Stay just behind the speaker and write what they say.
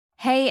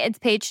Hey, it's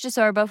Paige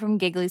DeSorbo from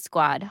Giggly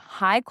Squad.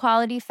 High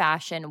quality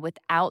fashion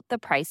without the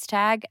price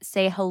tag.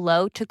 Say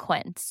hello to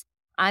Quince.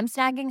 I'm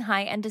snagging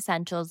high-end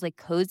essentials like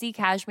cozy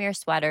cashmere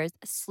sweaters,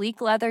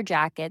 sleek leather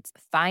jackets,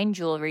 fine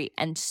jewelry,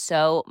 and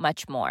so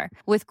much more.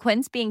 With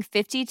Quince being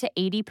 50 to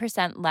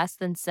 80% less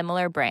than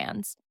similar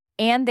brands.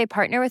 And they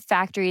partner with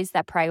factories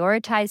that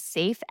prioritize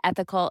safe,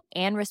 ethical,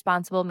 and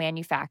responsible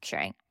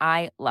manufacturing.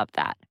 I love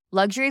that.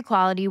 Luxury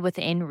quality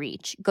within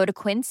reach. Go to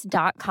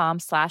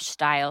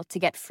quince.com/style to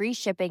get free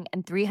shipping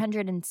and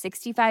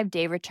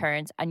 365-day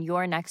returns on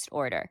your next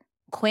order.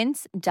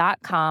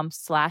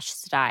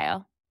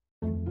 Quince.com/style.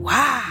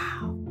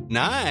 Wow.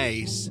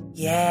 Nice.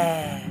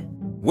 Yeah.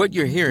 What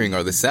you're hearing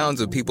are the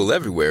sounds of people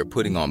everywhere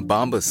putting on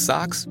Bombas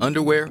socks,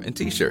 underwear, and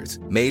T-shirts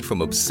made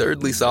from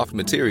absurdly soft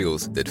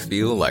materials that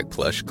feel like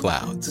plush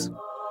clouds.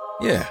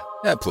 Yeah,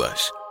 that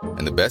plush.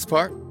 And the best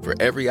part? For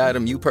every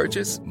item you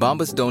purchase,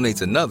 Bombas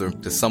donates another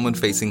to someone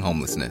facing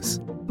homelessness.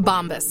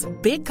 Bombas.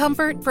 Big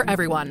comfort for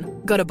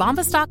everyone. Go to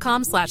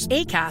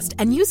bombas.com/ACAST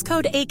and use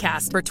code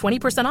ACAST for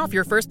 20% off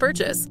your first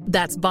purchase.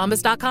 That's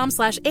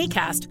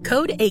bombas.com/ACAST.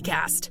 Code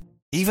ACAST.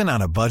 Even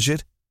on a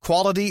budget,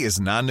 quality is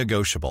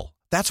non-negotiable.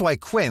 That's why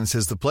Quince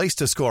is the place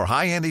to score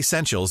high-end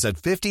essentials at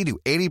 50 to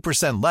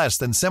 80% less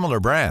than similar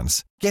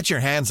brands. Get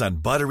your hands on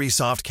buttery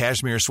soft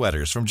cashmere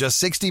sweaters from just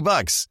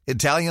 $60,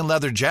 Italian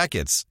leather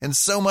jackets, and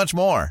so much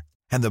more.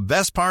 And the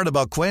best part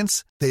about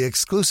Quince, they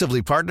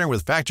exclusively partner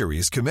with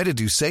factories committed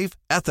to safe,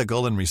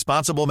 ethical, and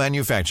responsible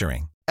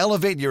manufacturing.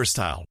 Elevate your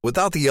style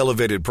without the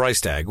elevated price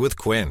tag with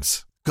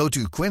Quince. Go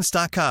to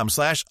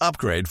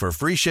quince.com/upgrade for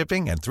free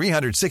shipping and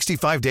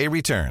 365-day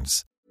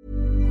returns.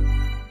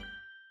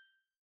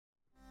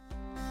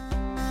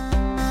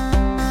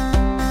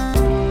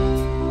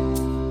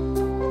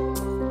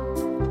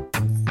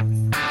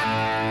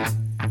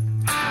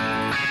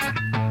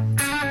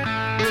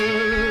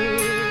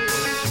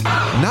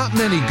 Not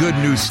many good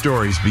news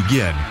stories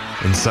begin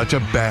in such a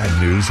bad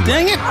news way.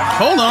 Dang it!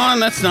 Hold on,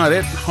 that's not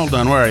it. Hold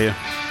on, where are you?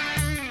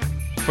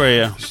 Where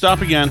are you?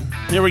 Stop again.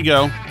 Here we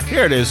go.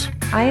 Here it is.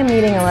 I am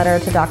reading a letter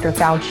to Dr.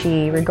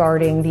 Fauci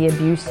regarding the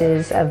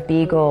abuses of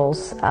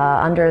beagles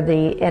under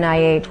the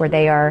NIH, where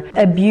they are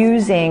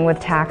abusing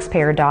with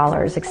taxpayer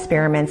dollars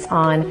experiments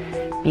on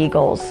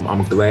beagles.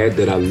 I'm glad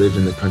that I live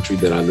in the country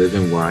that I live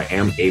in, where I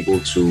am able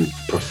to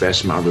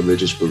profess my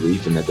religious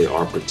belief and that they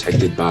are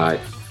protected by,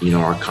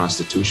 our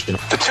Constitution.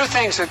 The two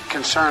things that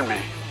concern me,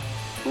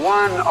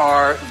 one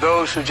are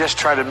those who just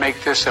try to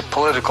make this a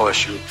political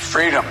issue.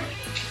 Freedom.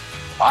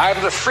 I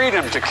have the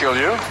freedom to kill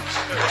you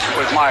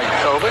with my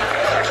COVID.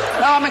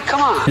 No,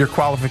 come on. Your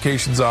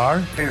qualifications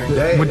are?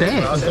 Well,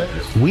 Dad,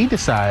 we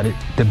decided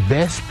the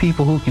best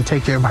people who can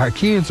take care of our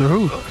kids are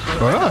who?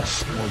 Are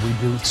us.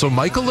 So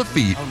Michael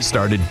Lafitte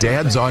started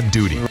Dads on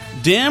Duty.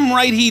 Damn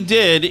right he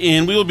did,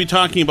 and we will be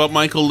talking about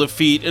Michael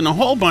Lafitte and a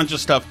whole bunch of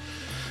stuff.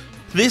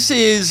 This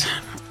is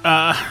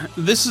a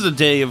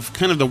day of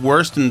kind of the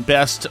worst and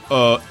best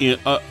of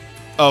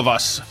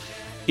us,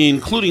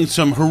 including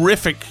some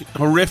horrific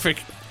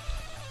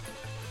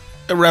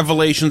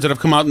revelations that have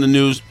come out in the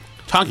news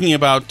talking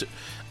about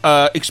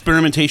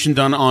experimentation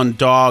done on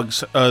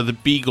dogs, the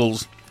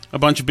beagles, a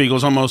bunch of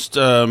beagles, almost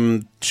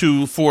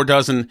 4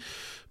 dozen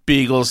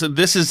beagles.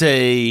 This is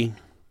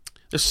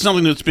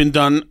something that's been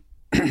done.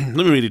 Let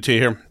me read it to you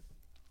here.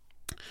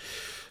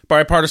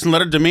 Bipartisan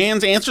letter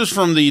demands answers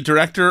from the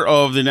director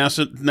of the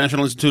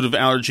National Institute of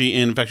Allergy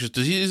and Infectious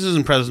Diseases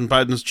and President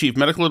Biden's chief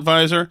medical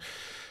advisor.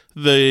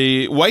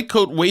 The White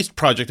Coat Waste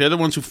Project, they're the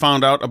ones who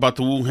found out about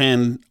the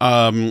Wuhan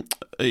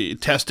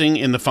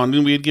testing and the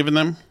funding we had given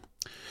them.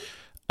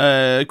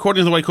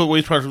 According to the White Coat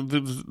Waste Project,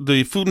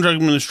 the Food and Drug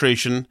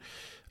Administration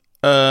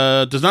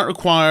does not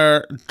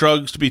require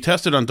drugs to be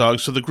tested on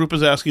dogs, so the group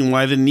is asking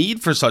why the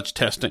need for such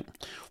testing.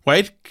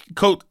 White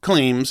Coat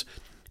claims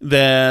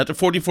that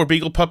 44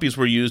 beagle puppies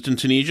were used in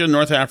Tunisia,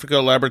 North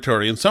Africa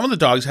laboratory, and some of the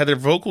dogs had their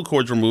vocal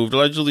cords removed,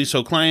 allegedly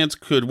so clients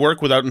could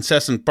work without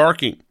incessant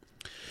barking.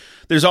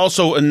 There's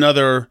also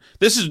another.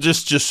 This is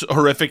just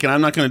horrific, and I'm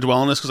not going to dwell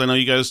on this because I know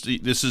you guys.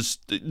 This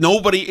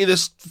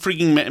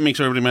freaking makes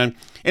everybody mad.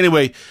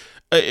 Anyway,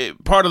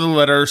 part of the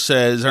letter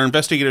says our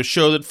investigators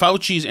show that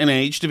Fauci's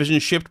NIH division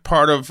shipped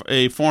part of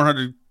a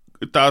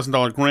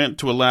 $400,000 grant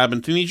to a lab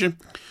in Tunisia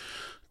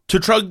to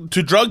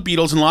drug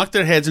beetles and lock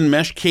their heads in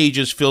mesh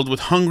cages filled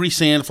with hungry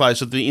sandflies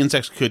so that the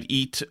insects could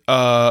eat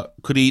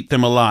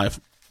them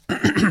alive.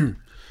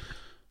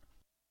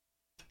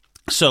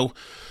 So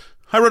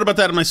I wrote about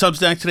that in my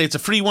Substack today. It's a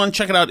free one.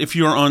 Check it out if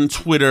you're on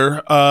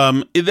Twitter.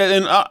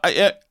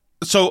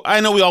 So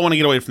I know we all want to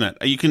get away from that.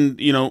 You can,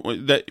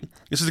 that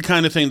this is the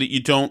kind of thing that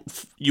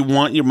you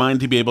want your mind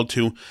to be able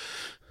to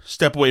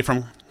step away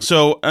from.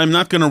 So I'm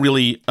not going to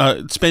really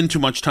spend too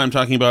much time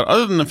talking about,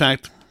 other than the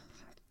fact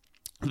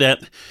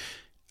that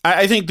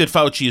I think that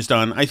Fauci is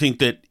done. I think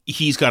that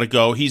he's got to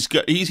go. He's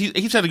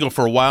had to go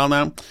for a while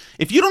now.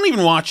 If you don't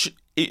even watch,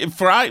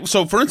 for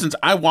instance,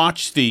 I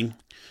watched you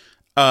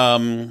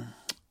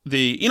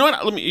know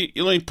what? Let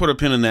me put a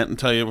pin in that and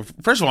tell you.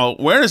 First of all,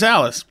 where is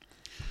Alice?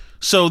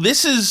 So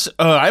this is,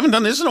 I haven't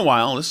done this in a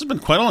while. This has been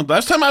quite a long.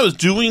 Last time I was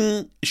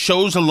doing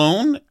shows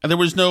alone, there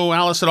was no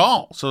Alice at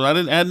all. So I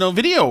didn't add no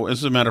video,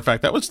 as a matter of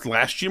fact. That was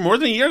last year, more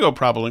than a year ago,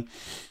 probably.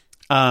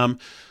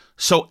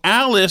 So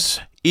Alice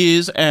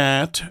is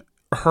at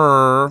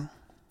her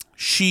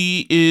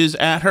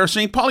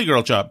St. Pauli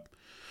girl job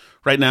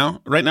right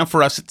now. Right now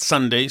for us, it's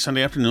Sunday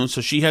afternoon.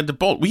 So she had to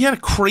bolt. We had a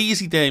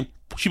crazy day.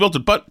 She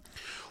bolted, but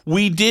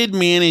we did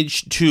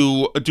manage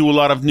to do a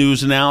lot of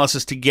news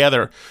analysis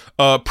together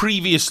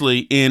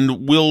previously, and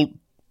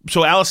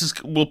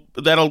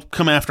that'll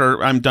come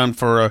after I'm done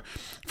for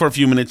a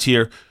few minutes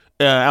here.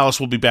 Alice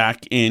will be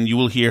back, and you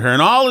will hear her,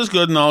 and all is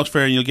good and all is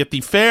fair, and you'll get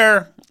the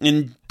fair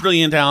and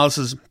brilliant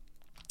Alice's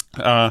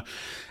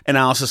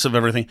analysis of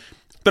everything.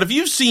 But if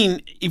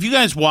you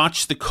guys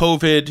watch the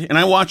COVID, and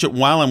I watch it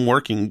while I'm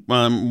working,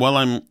 while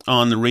I'm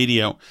on the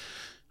radio.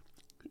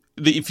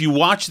 If you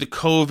watch the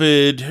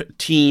COVID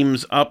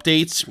team's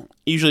updates,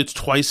 usually it's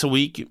twice a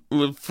week.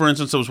 For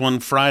instance, there was one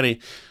Friday.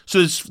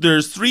 So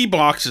there's 3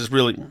 boxes,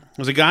 really.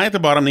 There's a guy at the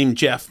bottom named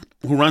Jeff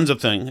who runs a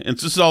thing. And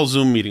this is all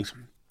Zoom meetings.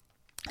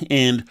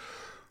 And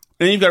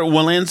then you've got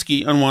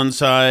Walensky on one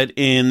side,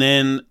 and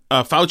then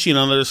Fauci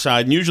on the other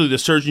side, and usually the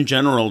Surgeon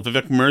General,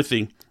 Vivek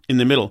Murthy, in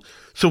the middle.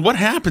 So what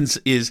happens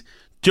is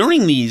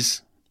during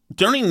these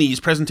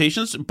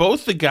presentations,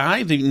 both the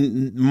guy,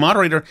 the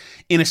moderator,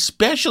 and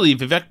especially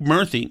Vivek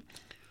Murthy,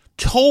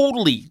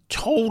 totally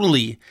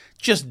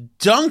just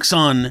dunks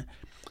on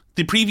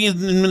the previous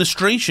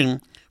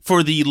administration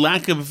for the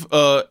lack of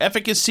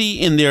efficacy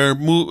in their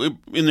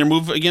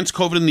move against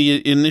COVID and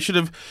the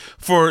initiative,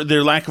 for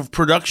their lack of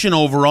production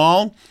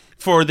overall,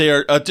 for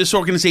their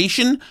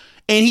disorganization.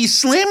 And he's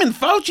slamming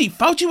Fauci.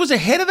 Fauci was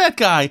ahead of that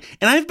guy.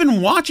 And I've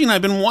been watching.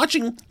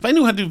 If I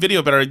knew how to do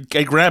video better,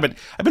 I'd grab it.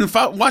 I've been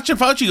watching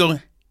Fauci go.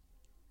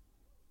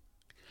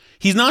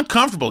 He's not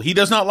comfortable. He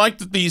does not like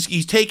that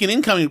he's taking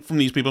incoming from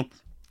these people.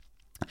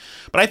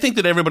 But I think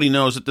that everybody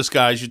knows that this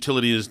guy's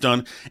utility is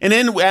done. And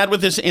then add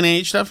with this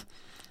NIH stuff,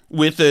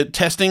 with the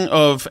testing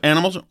of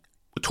animals,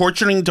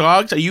 torturing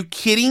dogs. Are you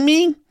kidding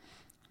me?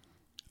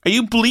 Are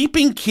you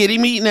bleeping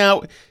kidding me?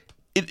 Now,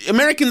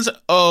 Americans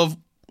of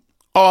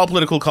all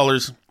political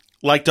colors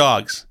like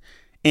dogs.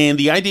 And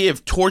the idea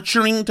of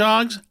torturing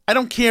dogs, I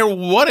don't care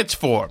what it's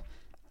for.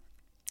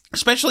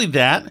 Especially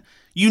that.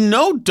 You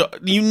know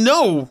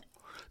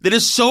that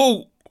is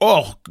so,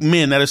 oh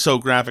man, that is so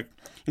graphic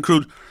and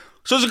crude.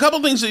 So there's a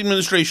couple things the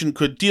administration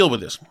could deal with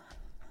this.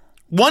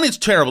 One, it's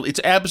terrible. It's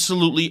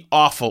absolutely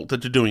awful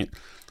that they're doing it.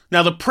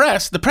 Now the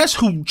press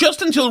who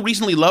just until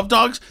recently loved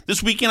dogs,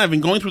 this weekend I've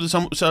been going through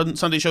the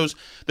Sunday shows,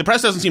 the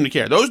press doesn't seem to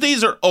care. Those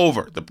days are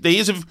over. The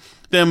days of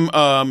them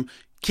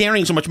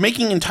caring so much,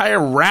 making entire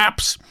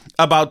raps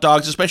about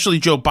dogs, especially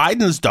Joe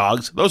Biden's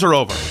dogs, those are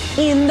over.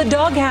 In the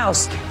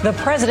doghouse, the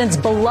president's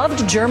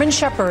beloved German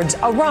Shepherds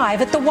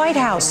arrive at the White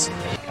House.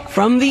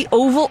 From the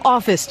Oval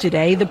Office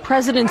today, the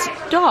president's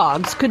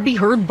dogs could be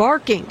heard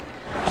barking.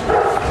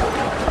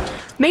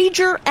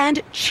 Major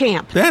and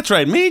Champ. That's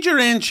right, Major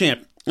and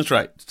Champ. That's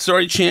right.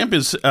 Sorry, Champ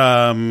is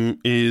in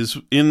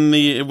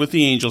with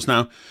the Angels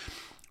now.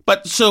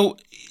 But so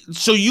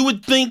you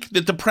would think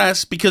that the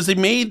press, because they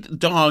made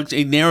dogs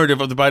a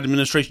narrative of the Biden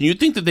administration, you'd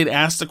think that they'd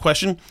ask the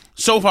question.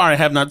 So far, I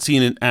have not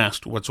seen it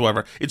asked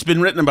whatsoever. It's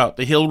been written about.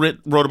 The Hill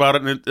wrote about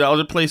it in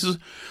other places.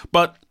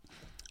 But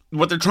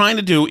what they're trying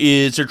to do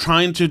is they're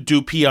trying to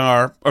do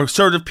PR, or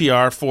assertive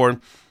PR for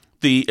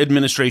the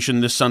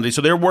administration this Sunday.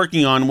 So they're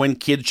working on when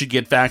kids should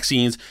get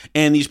vaccines.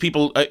 And these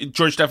people,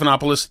 George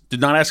Stephanopoulos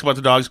did not ask about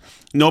the dogs.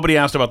 Nobody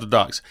asked about the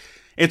dogs.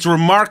 It's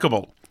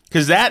remarkable,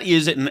 because that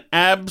is an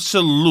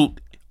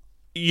absolute,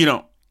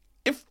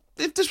 if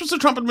this was the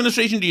Trump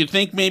administration, do you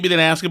think maybe they'd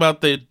ask about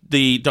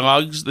the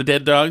dogs, the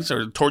dead dogs,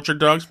 or tortured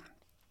dogs?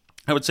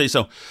 I would say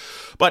so.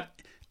 But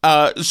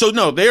so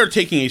no, they are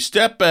taking a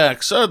step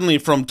back suddenly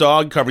from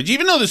dog coverage,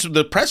 even though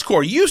the press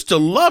corps used to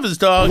love his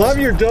dogs. Love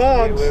your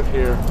dogs. They live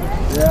here.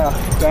 Yeah,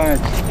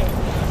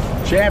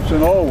 thanks. Champ's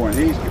an old one.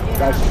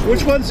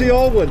 Which one's the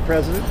old one,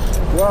 President?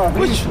 Well,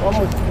 he's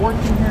almost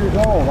 14 years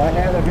old. I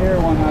had him here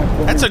when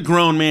I... That's a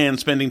grown man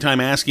spending time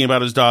asking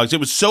about his dogs. It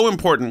was so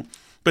important.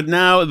 But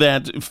now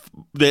that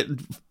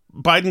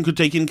Biden could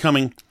take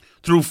incoming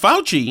through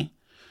Fauci,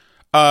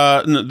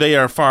 they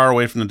are far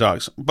away from the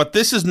dogs. But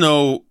this is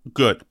no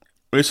good.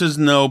 This is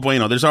no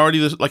bueno. There's already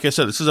this, like I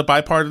said, this is a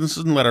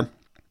bipartisan letter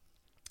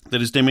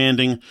that is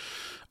demanding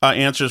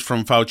answers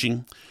from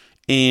Fauci.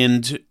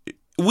 And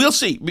we'll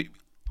see.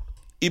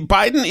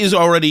 Biden is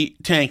already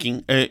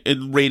tanking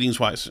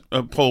ratings-wise,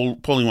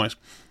 polling-wise.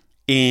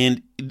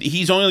 And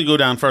he's only going to go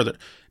down further.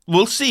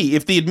 We'll see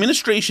if the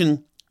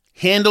administration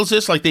handles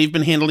this like they've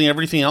been handling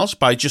everything else,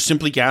 by just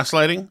simply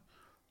gaslighting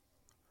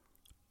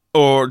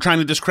or trying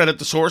to discredit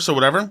the source or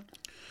whatever.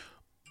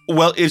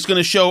 Well, it's going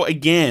to show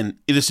again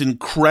this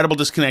incredible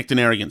disconnect and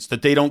arrogance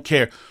that they don't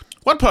care.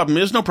 What problem?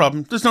 There's no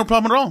problem. There's no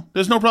problem at all.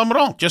 There's no problem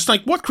at all. Just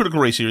like what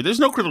critical race theory? There's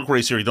no critical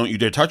race theory. Don't you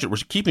dare touch it. We're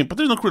keeping it, but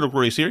there's no critical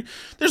race theory.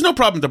 There's no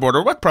problem at the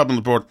border. What problem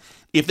at the border?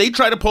 If they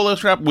try to pull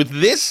us crap with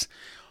this,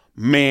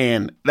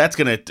 man, it's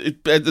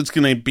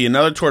gonna be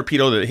another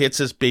torpedo that hits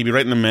this baby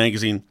right in the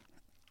magazine.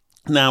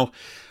 Now,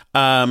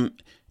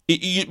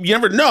 you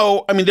never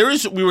know. I mean,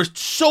 we were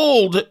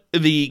sold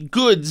the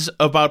goods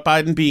about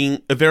Biden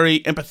being a very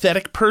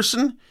empathetic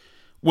person.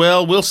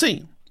 Well, we'll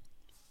see.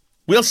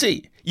 We'll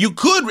see. You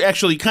could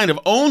actually kind of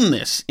own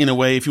this in a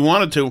way if you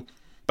wanted to,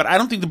 but I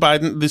don't think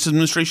this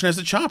administration has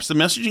the chops. The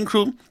messaging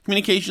crew,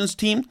 communications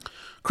team,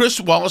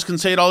 Chris Wallace can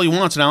say it all he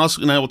wants, and Alice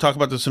and I will talk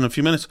about this in a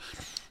few minutes,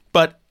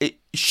 but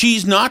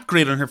she's not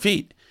great on her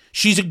feet.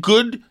 She's a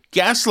good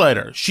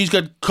gaslighter. She's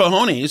got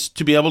cojones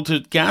to be able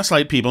to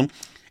gaslight people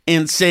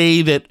and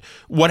say that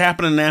what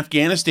happened in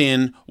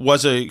Afghanistan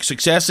was a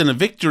success and a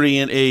victory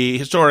and a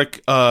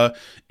historic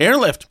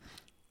airlift.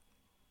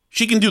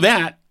 She can do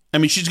that. I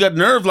mean, she's got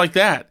nerve like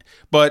that.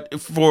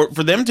 But for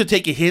them to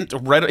take a hit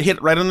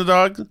right on the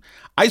dog,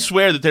 I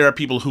swear that there are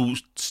people who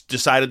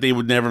decided they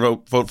would never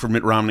vote for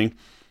Mitt Romney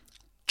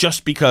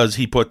just because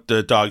he put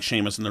the dog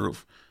Seamus in the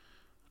roof.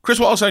 Chris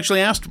Wallace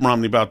actually asked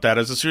Romney about that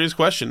as a serious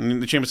question,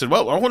 and the Seamus said,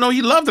 "Well, no,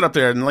 he loved it up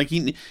there, and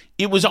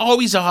it was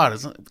always odd.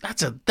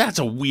 That's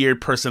a weird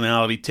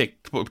personality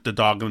tick to put the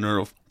dog in the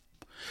roof."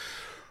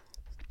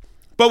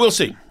 But we'll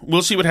see.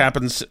 We'll see what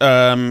happens.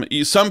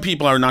 Some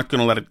people are not going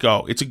to let it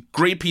go. It's a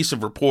great piece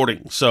of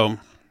reporting. So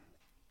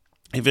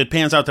if it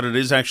pans out that it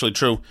is actually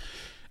true,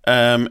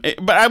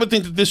 but I would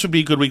think that this would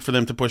be a good week for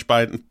them to push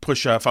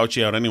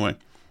Fauci out anyway.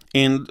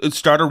 And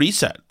start a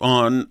reset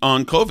on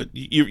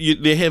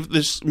COVID. They have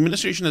this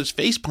administration that's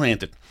face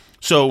planted.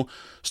 So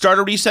start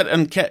a reset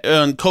on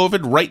COVID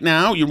right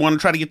now. You want to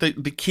try to get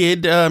the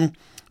kid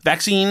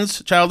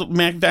vaccines, child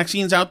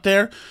vaccines out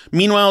there.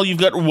 Meanwhile, you've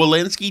got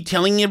Walensky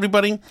telling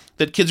everybody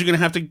that kids are going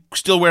to have to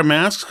still wear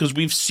masks because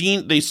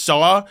they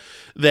saw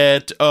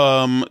that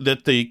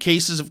that the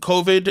cases of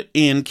COVID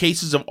and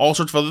cases of all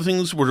sorts of other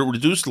things were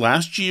reduced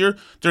last year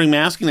during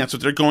masking. That's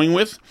what they're going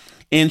with.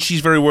 And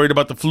she's very worried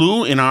about the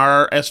flu and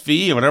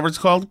RSV or whatever it's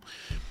called.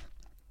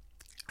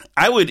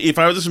 I would, if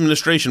I were this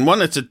administration,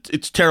 one,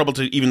 it's terrible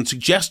to even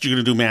suggest you're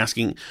going to do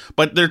masking,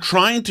 but they're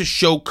trying to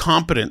show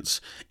competence,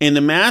 and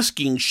the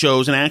masking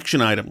shows an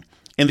action item,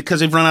 and because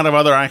they've run out of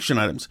other action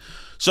items.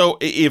 So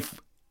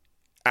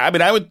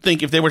I would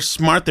think if they were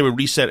smart, they would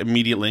reset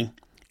immediately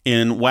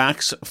and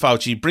wax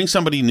Fauci, bring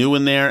somebody new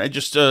in there, and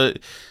just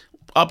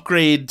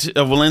upgrade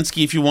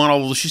Walensky if you want,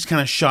 although she's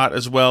kind of shot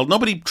as well.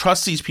 Nobody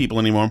trusts these people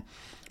anymore.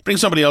 Bring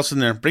somebody else in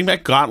there. Bring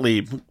back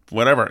Gottlieb,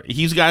 whatever.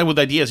 He's a guy with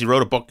ideas. He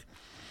wrote a book.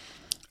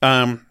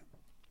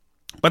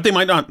 But they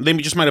might not. They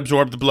just might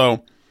absorb the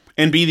blow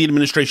and be the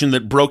administration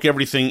that broke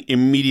everything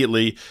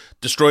immediately,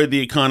 destroyed the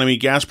economy,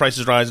 gas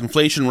prices rise,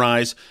 inflation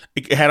rise,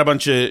 it had a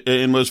bunch of,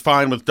 and was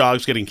fine with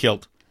dogs getting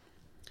killed.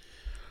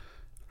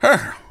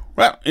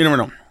 Well, you never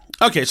know.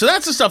 Okay, so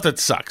that's the stuff that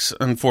sucks,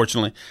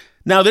 unfortunately.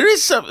 Now, there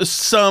is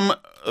some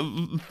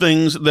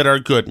things that are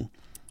good.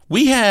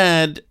 We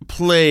had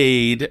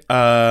played...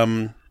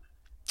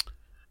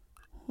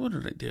 what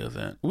did I do with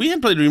that? We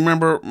had played,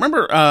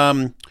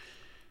 remember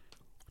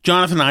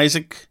Jonathan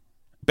Isaac,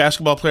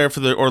 basketball player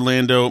for the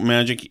Orlando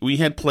Magic. We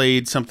had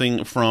played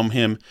something from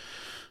him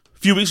a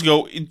few weeks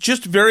ago,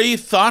 just very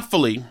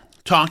thoughtfully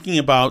talking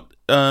about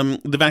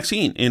the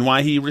vaccine and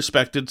why he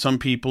respected some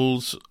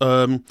people's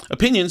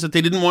opinions that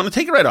they didn't want to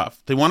take it right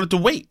off. They wanted to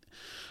wait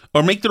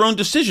or make their own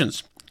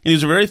decisions. And he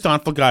was a very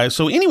thoughtful guy.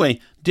 So anyway,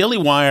 Daily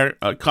Wire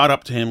caught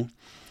up to him.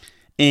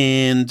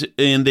 And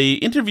they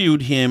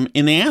interviewed him,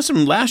 and they asked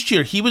him last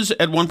year, he was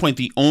at one point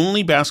the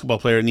only basketball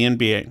player in the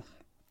NBA,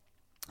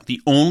 the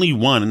only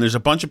one, and there's a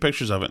bunch of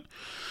pictures of it,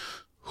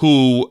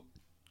 who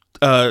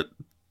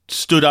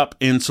stood up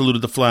and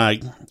saluted the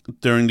flag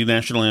during the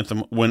national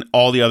anthem when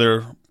all the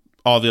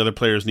other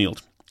players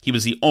kneeled. He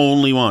was the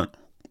only one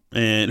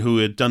and who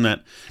had done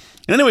that.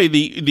 And anyway,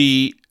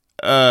 the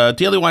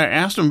Daily Wire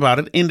asked him about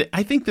it, and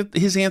I think that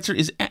his answer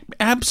is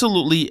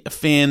absolutely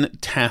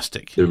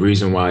fantastic. The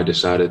reason why I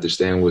decided to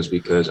stand was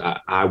because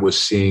I was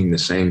seeing the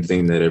same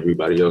thing that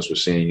everybody else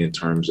was seeing in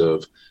terms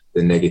of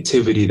the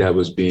negativity that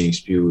was being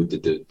spewed, the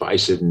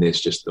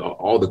divisiveness, just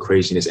all the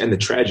craziness and the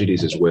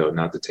tragedies as well,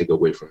 not to take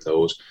away from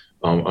those.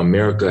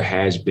 America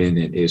has been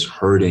and is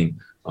hurting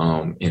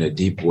in a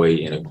deep way,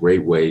 in a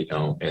great way.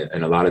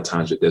 And a lot of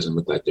times it doesn't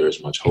look like there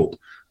is much hope.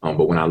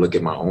 But when I look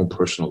at my own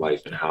personal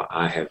life and how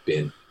I have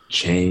been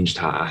changed,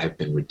 how I have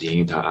been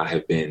redeemed, how I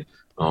have been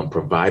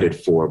provided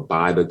for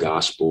by the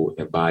gospel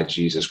and by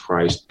Jesus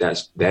Christ,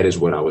 that is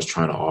what I was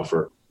trying to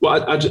offer.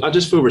 Well, I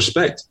just feel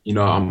respect. You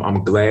know,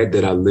 I'm glad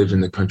that I live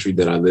in the country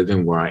that I live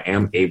in, where I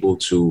am able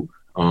to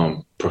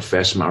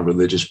profess my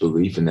religious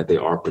belief and that they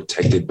are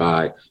protected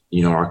by,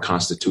 you know, our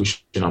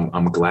Constitution.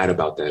 I'm glad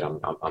about that.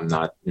 I'm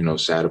not, you know,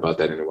 sad about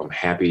that. And I'm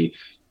happy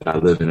that I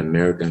live in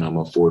America and I'm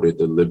afforded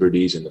the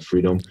liberties and the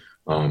freedom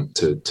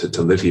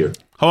to live here.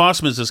 How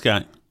awesome is this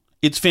guy?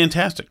 It's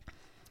fantastic.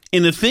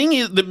 And the thing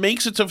that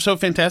makes it so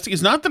fantastic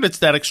is not that it's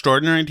that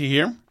extraordinary to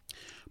hear,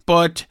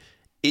 but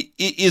it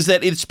is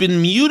that it's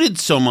been muted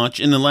so much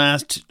in the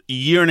last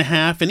year and a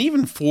half and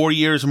even 4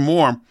 years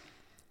more.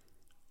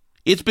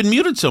 It's been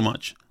muted so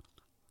much.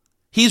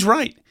 He's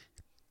right.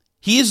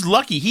 He is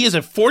lucky. He is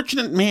a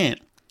fortunate man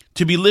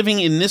to be living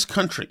in this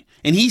country,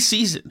 and he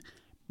sees it.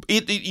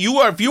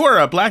 If you are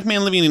a black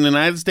man living in the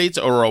United States,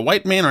 or a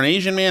white man, or an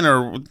Asian man,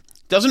 or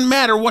doesn't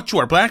matter what you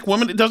are, black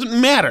woman, it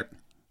doesn't matter.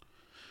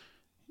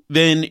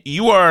 Then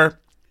you are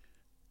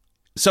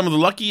some of the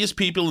luckiest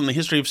people in the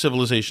history of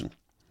civilization.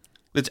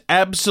 That's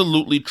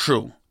absolutely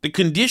true. The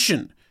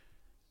condition,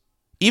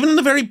 even in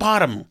the very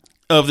bottom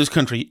of this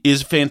country,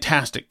 is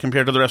fantastic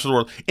compared to the rest of the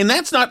world. And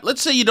that's not,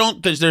 let's say you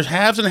don't, there's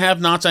haves and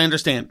have-nots, I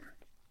understand.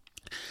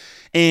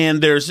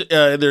 And there's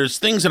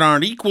things that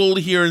aren't equal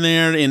here and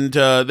there, and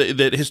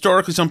that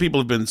historically some people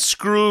have been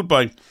screwed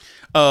by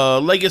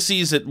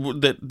legacies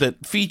that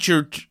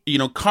featured,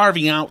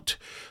 carving out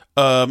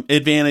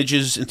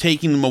advantages and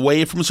taking them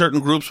away from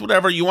certain groups,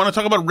 whatever. You want to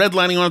talk about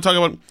redlining, you want to talk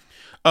about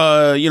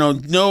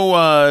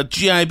no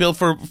GI Bill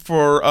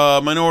for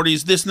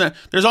minorities, this and that.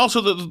 There's also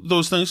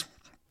those things,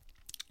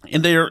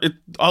 and it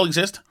all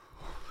exist.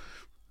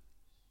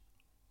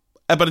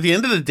 But at the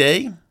end of the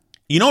day,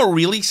 you know what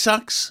really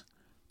sucks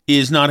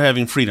is not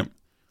having freedom.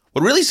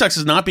 What really sucks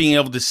is not being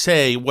able to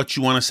say what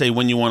you want to say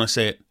when you want to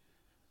say it.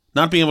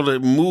 Not being able to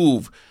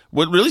move.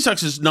 What really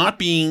sucks is not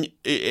being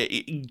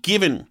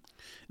given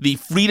the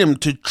freedom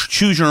to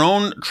choose your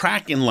own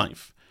track in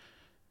life,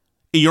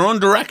 your own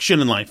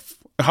direction in life.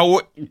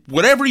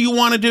 Whatever you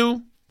want to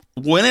do,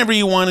 whenever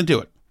you want to do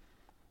it.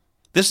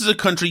 This is a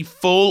country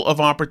full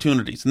of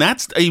opportunities, and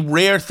that's a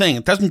rare thing.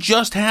 It doesn't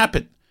just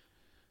happen.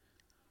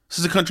 This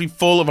is a country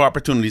full of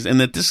opportunities, and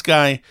that this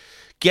guy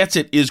gets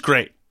it is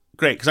great.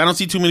 Great, because I don't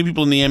see too many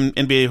people in the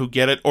NBA who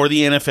get it, or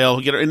the NFL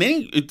who get it.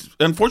 And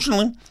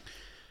unfortunately,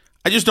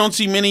 I just don't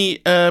see many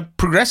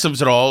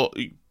progressives at all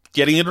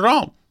getting it at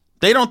all.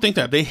 They don't think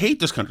that. They hate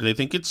this country. They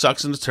think it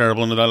sucks and it's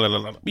terrible and blah, blah,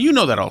 blah, blah. You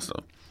know that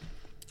also.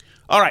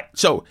 All right,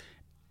 so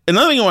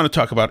another thing I want to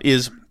talk about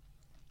is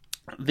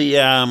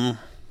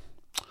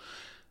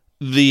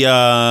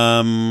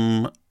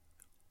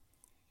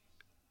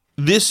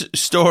this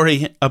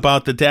story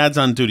about the dads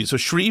on duty. So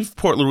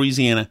Shreveport,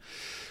 Louisiana,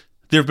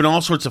 there have been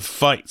all sorts of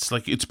fights.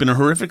 Like, it's been a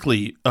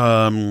horrifically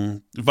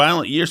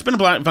violent year. It's been a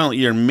violent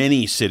year in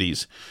many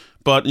cities,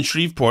 but in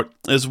Shreveport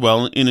as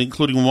well,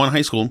 including one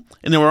high school.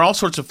 And there were all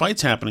sorts of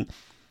fights happening.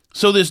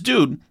 So this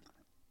dude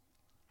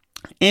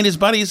and his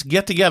buddies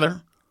get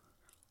together,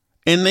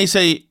 and they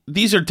say,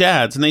 these are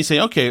dads. And they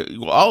say, okay,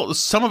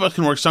 some of us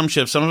can work some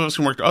shifts, some of us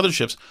can work other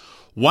shifts.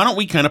 Why don't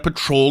we kind of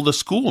patrol the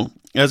school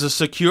as a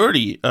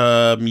security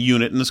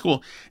unit in the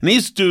school? And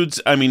these dudes,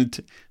 I mean,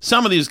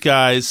 some of these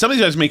guys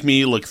make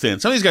me look thin.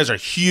 Some of these guys are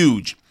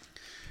huge,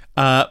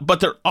 but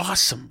they're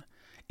awesome.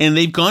 And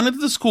they've gone into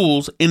the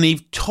schools, and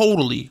they've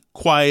totally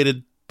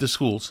quieted the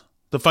schools.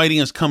 The fighting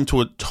has come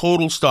to a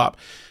total stop.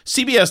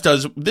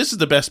 CBS this is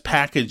the best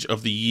package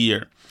of the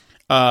year.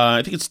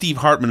 I think it's Steve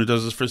Hartman who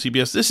does this for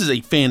CBS. This is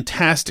a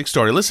fantastic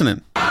story. Listen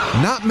in.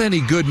 Not many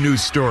good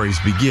news stories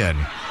begin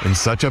in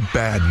such a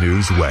bad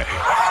news way.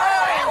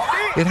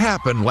 It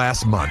happened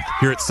last month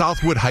here at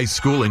Southwood High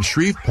School in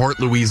Shreveport,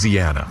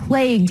 Louisiana.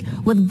 Plagued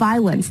with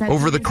violence.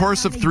 Over the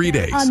course of 3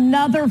 days,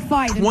 another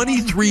fight.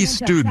 23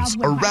 students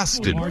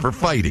arrested for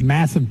fighting.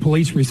 Massive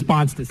police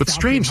response to But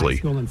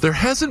strangely, there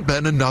hasn't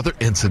been another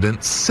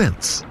incident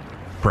since.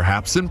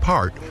 Perhaps in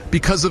part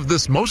because of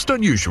this most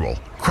unusual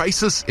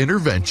crisis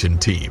intervention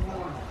team.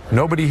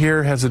 Nobody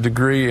here has a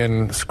degree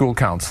in school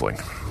counseling.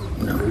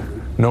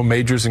 No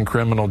majors in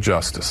criminal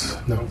justice.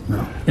 No.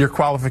 Your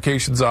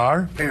qualifications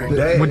are?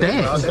 We're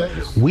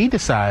dads. We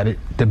decided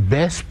the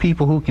best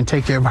people who can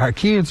take care of our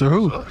kids are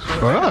who?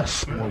 Are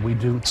us. What we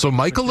do. So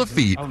Michael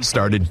Lafitte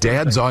started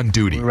Dads on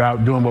Duty. We're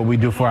out doing what we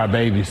do for our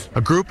babies.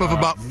 A group of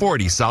about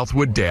 40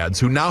 Southwood dads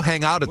who now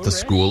hang out at the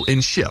school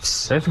in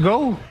shifts. Let's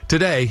go.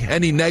 Today,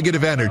 any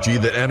negative energy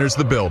that enters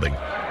the building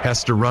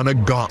has to run a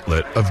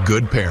gauntlet of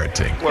good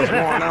parenting. What's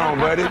going on,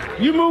 buddy?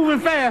 You moving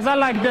fast. I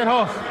like that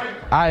horse.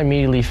 I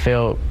immediately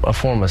felt a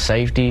form of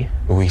safety.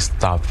 We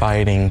stopped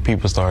fighting.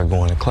 People started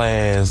going to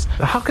class.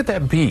 How could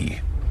that be?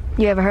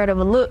 You ever heard of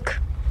a look?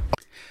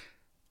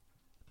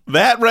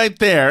 That right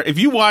there, if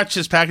you watch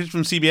this package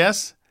from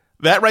CBS,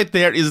 that right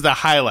there is the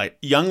highlight.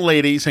 Young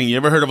lady saying, you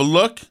ever heard of a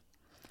look?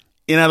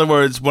 In other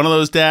words, one of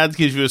those dads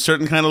gives you a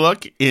certain kind of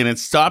look, and it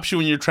stops you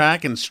in your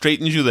track and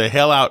straightens you the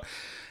hell out.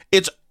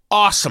 It's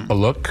awesome. A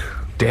look?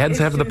 Dads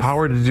have the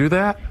power to do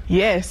that?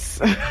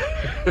 Yes.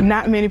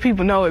 Not many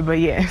people know it, but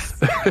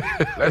yes.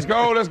 Let's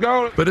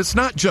go. But it's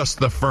not just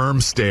the firm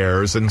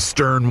stares and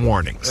stern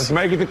warnings. Let's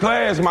make it to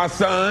class, my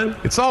son.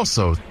 It's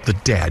also the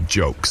dad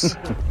jokes.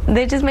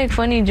 They just make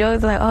funny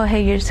jokes like, oh,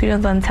 hey, your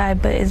student's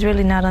untied, but it's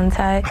really not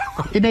untied.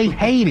 They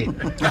hate it.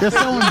 They're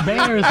so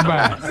embarrassed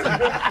by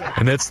it.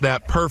 And it's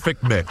that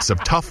perfect mix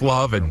of tough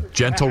love and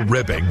gentle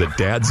ribbing that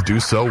dads do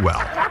so well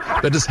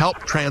that has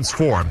helped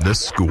transform this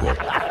school.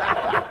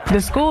 The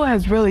school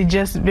has really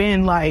just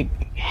been like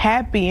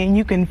happy, and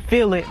you can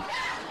feel it.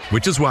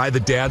 Which is why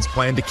the dads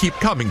plan to keep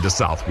coming to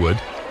Southwood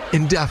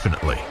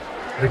indefinitely.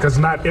 Because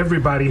not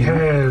everybody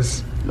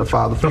has the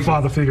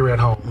father figure at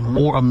home.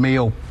 Or a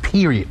male,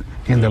 period,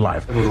 in their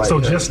life.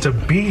 So just to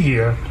be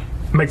here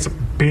makes a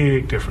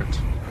big difference.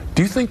 Do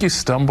Do you think you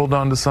stumbled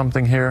onto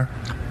something here?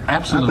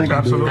 Absolutely.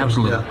 Absolutely.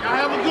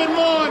 Have a good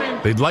morning.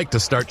 They'd like to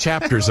start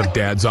chapters of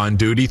Dads on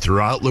Duty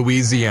throughout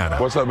Louisiana.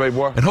 What's up, baby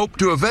boy? And hope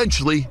to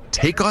eventually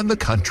take on the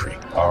country.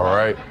 All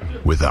right.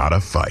 Without a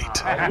fight.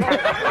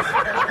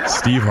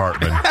 Steve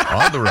Hartman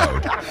on the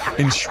road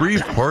in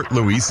Shreveport,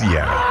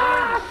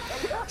 Louisiana.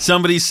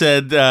 Somebody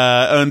said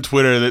on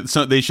Twitter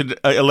that they should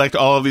elect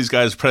all of these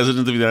guys president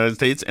of the United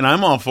States, and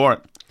I'm all for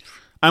it.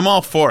 I'm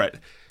all for it.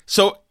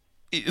 So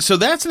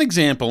that's an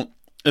example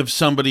of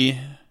somebody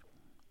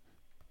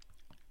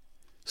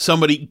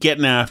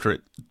getting after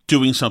it,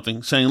 doing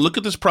something, saying, look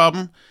at this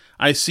problem.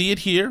 I see it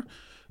here.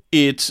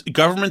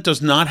 Government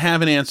does not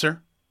have an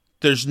answer.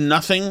 There's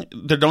nothing.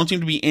 There don't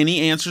seem to be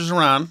any answers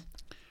around.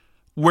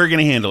 We're going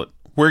to handle it.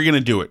 We're going to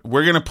do it.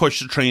 We're going to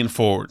push the train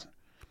forward.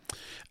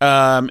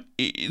 Compare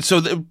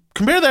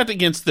that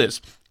against this.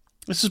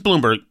 This is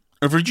Bloomberg.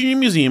 A Virginia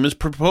museum is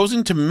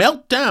proposing to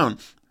melt down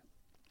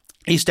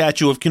a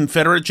statue of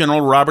Confederate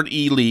General Robert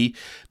E. Lee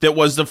that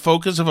was the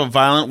focus of a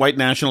violent white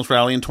nationalist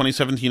rally in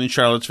 2017 in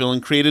Charlottesville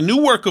and create a new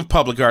work of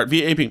public art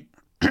via AP.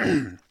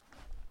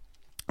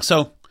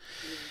 So,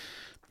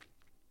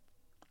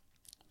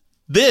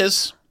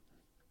 this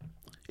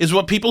is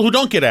what people who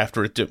don't get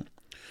after it do.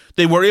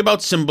 They worry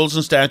about symbols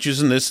and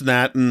statues and this and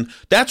that, and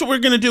that's what we're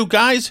going to do.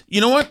 Guys,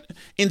 you know what?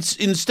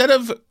 Instead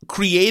of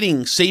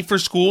creating safer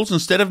schools,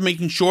 instead of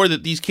making sure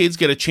that these kids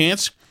get a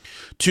chance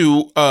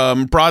to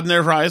broaden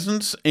their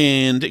horizons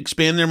and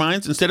expand their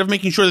minds, instead of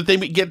making sure that they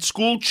get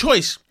school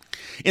choice,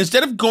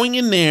 instead of going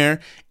in there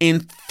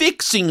and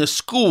fixing a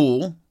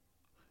school,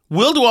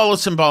 we'll do all the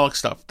symbolic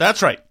stuff.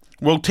 That's right.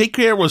 We'll take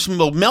care.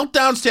 We'll melt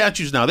down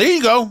statues now. There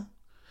you go.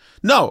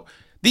 No,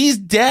 these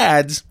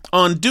dads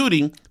on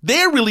duty,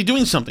 they're really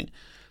doing something.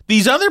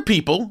 These other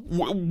people,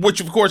 which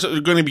of course are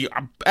going to be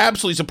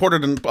absolutely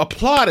supported and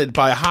applauded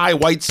by high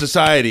white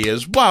society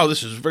as, wow,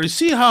 this is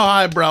see how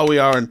highbrow we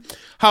are and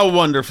how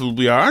wonderful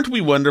we are. Aren't we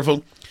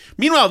wonderful?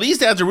 Meanwhile, these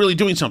dads are really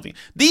doing something.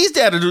 These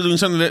dads are doing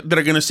something that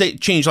are going to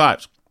change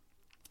lives.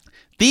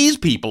 These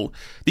people,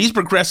 these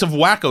progressive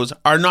wackos,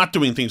 are not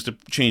doing things to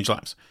change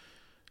lives.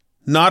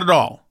 Not at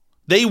all.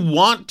 They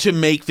want to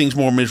make things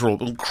more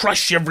miserable and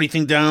crush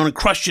everything down and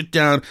crush it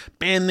down,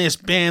 ban this,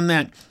 ban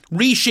that,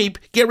 reshape,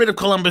 get rid of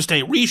Columbus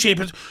Day, reshape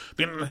it,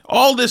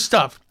 all this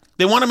stuff.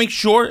 They want to make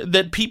sure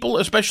that people,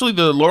 especially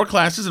the lower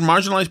classes and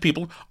marginalized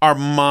people, are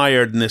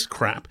mired in this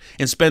crap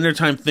and spend their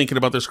time thinking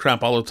about this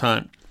crap all the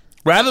time.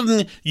 Rather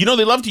than, they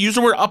love to use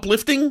the word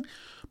uplifting.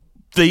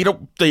 They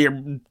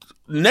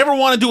never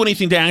want to do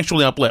anything to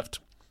actually uplift.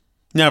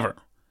 Never.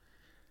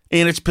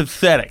 And it's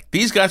pathetic.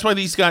 These dads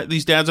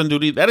on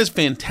duty, that is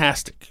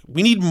fantastic.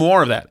 We need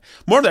more of that.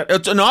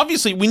 And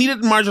obviously, we need it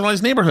in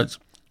marginalized neighborhoods.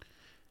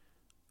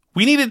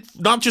 We need it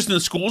not just in the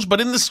schools, but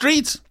in the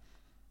streets.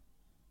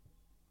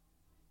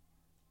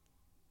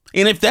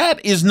 And if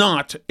that is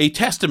not a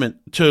testament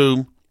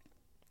to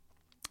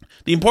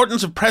the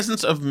importance of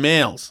presence of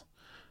males,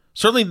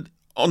 certainly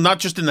not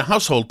just in the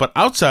household, but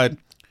outside,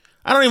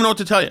 I don't even know what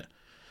to tell you.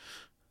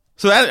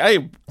 So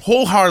I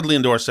wholeheartedly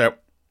endorse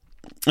that.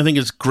 I think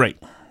it's great.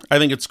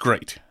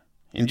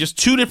 In just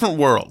two different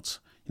worlds.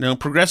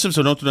 Progressives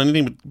who don't do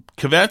anything but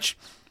kvetch,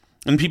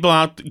 and people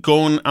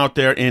going out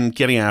there and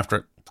getting after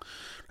it.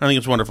 I think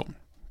it's wonderful.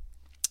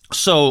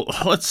 So,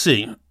 let's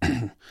see.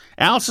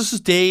 Alice, this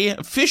is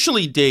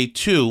officially day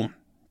 2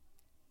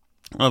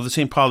 of the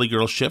St. Pauli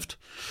Girls shift.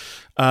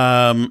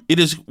 It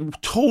is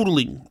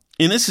totally,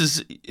 and this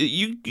is,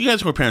 you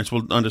guys who are parents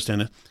will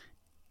understand it.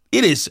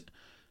 It is,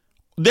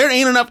 there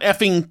ain't enough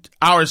effing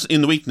hours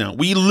in the week now.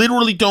 We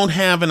literally don't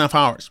have enough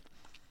hours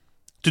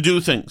to do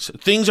things.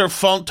 Things are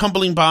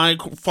tumbling by,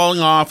 falling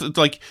off. It's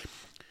like,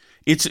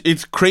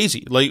 it's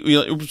crazy. Like,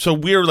 so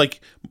we're like,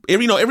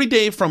 every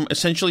day from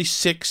essentially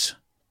 6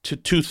 to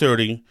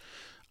 2:30,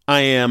 I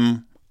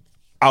am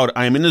out.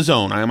 I am in the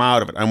zone. I am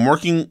out of it. I'm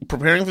working,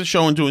 preparing for the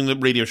show and doing the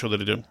radio show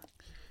that I do.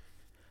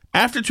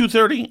 After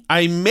 2:30,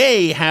 I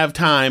may have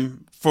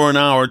time for an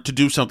hour to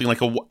do something like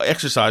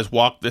exercise,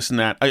 walk, this and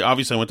that. I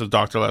went to the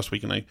doctor last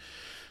week and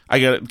I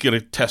got to get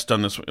a test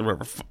done this week.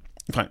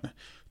 Fine.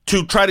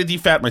 To try to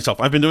defat myself.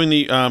 I've been doing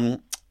the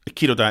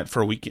keto diet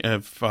for a week. I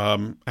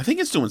think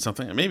it's doing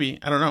something. Maybe.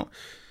 I don't know.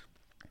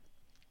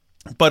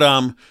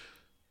 But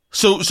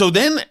so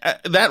then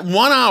that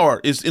 1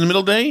 hour is in the middle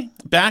of the day.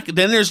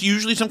 Then there's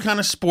usually some kind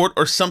of sport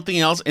or something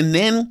else. And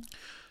then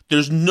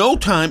there's no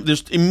time.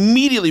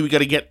 Immediately we got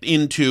to get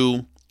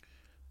into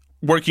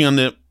working on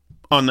the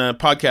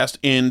podcast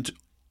and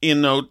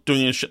doing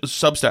a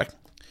Substack.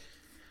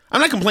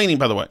 I'm not complaining,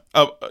 by the way.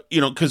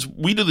 Because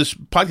we do this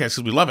podcast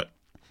because we love it.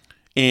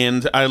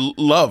 And I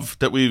love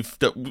that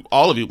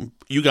all of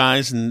you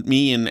guys and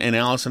me and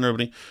Alice and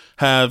everybody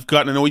have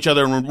gotten to know each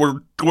other, and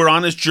we're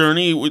on this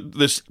journey,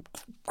 this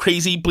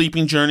crazy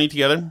bleeping journey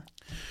together.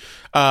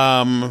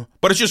 But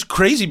it's just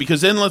crazy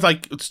because then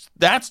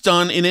that's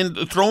done, and then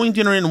throwing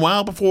dinner in a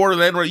while before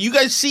that. You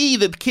guys see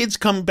that the kids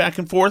come back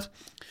and forth.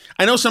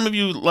 I know some of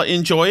you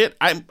enjoy it.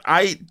 I'm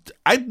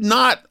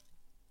not.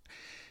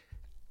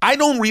 I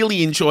don't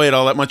really enjoy it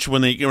all that much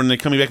when they're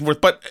coming back and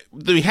forth, but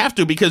we have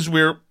to because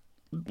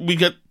we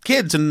got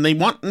kids and they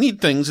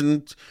need things,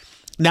 and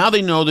now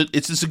they know that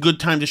it's just a good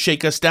time to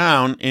shake us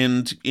down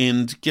and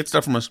get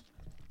stuff from us.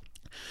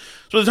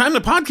 So by the time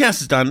the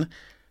podcast is done,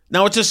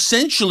 now it's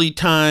essentially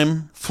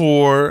time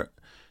for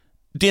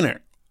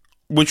dinner,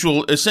 which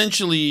will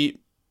essentially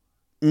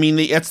mean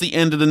that's the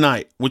end of the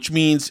night, which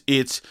means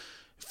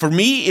for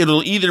me,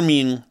 it'll either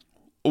mean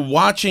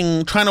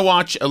trying to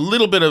watch a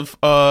little bit of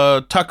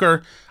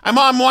Tucker.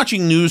 I'm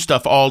watching news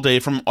stuff all day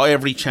from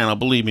every channel,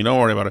 believe me, don't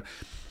worry about it.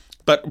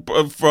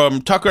 But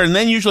from Tucker, and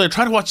then usually I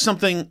try to watch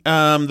something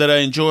that I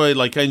enjoy,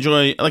 like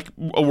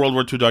World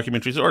War II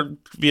documentaries or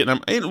Vietnam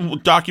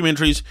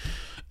documentaries,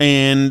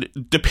 and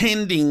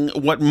depending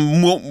what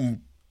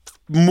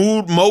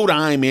mode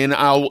I'm in,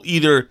 I'll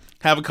either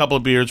have a couple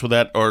of beers with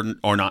that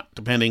or not,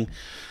 depending.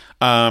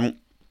 And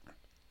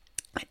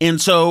then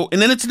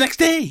it's the next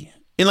day.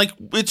 And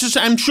it's just,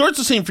 I'm sure it's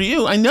the same for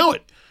you. I know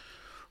it.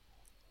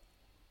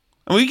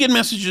 And we get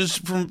messages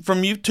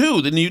from you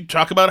too. Then you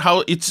talk about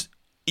how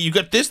you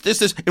got this,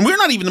 and we're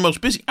not even the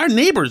most busy. Our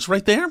neighbors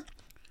right there,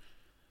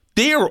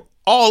 they're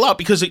all out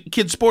because of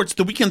kids' sports.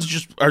 The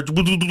weekends are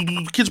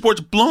kids'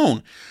 sports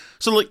blown.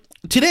 So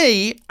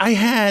today, I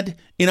had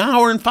an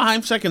hour and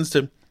 5 seconds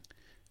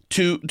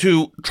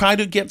to try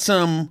to get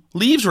some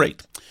leaves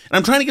raked. And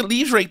I'm trying to get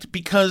leaves raked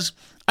because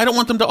I don't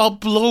want them to all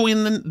blow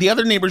in the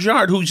other neighbor's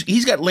yard.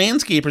 He's got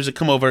landscapers that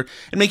come over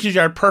and make his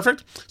yard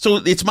perfect. So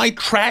it's my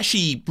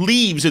trashy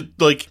leaves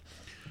that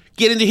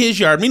get into his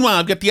yard. Meanwhile,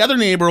 I've got the other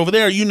neighbor over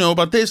there, you know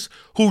about this,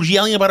 who's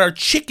yelling about our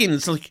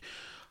chickens. I'm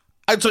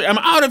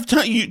out of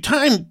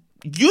time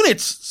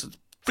units. It's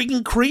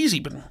freaking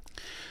crazy. But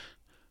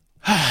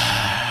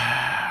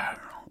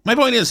my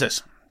point is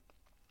this,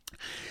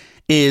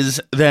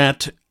 is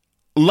that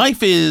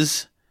life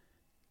is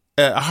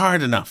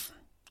hard enough.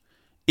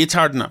 It's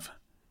hard enough.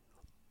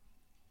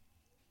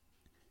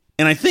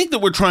 And I think that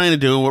what we're trying to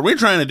do,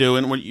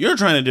 and what you're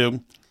trying to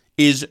do,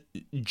 is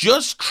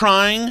just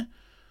trying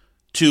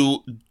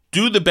to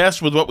do the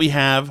best with what we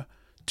have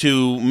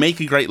to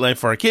make a great life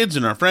for our kids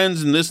and our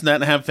friends and this and that,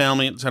 and have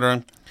family,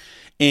 etc.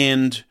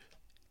 And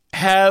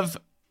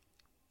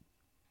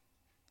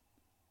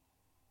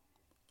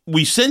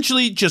we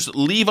essentially just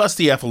leave us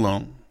the F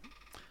alone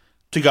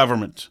to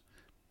government.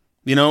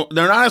 They're not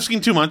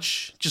asking too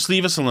much. Just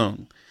leave us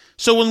alone.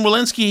 So when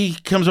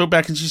Walensky comes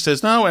back and she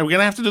says, no, we're going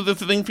to have to do the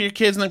thing for your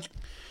kids. And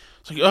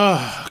it's like,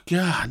 oh,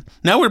 God.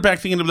 Now we're back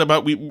thinking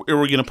about we're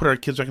going to put our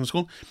kids back in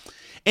school.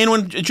 And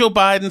when Joe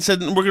Biden said,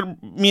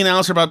 me and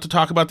Alice are about to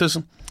talk about this,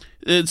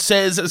 it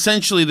says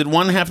essentially that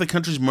one half of the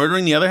country is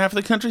murdering the other half of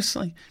the country. It's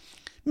like,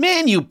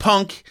 man, you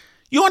punk.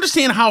 You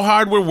understand how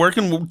hard we're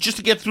working just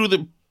to get through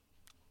the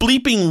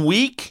bleeping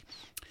week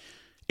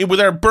with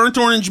our burnt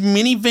orange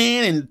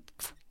minivan and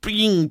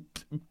freaking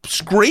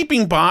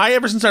scraping by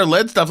ever since our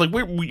lead stuff.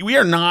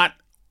 We're not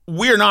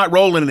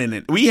rolling in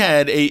it. We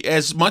had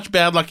as much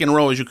bad luck in a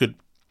row as you could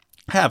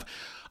have.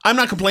 I'm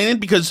not complaining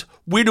because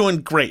we're doing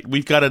great.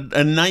 We've got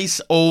a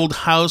nice old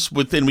house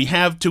and we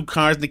have 2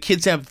 cars and the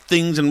kids have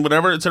things and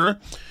whatever, etc.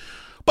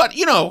 But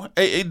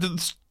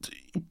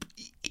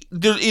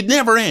it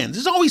never ends.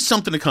 There's always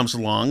something that comes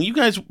along. You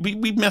guys,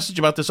 we message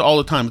about this all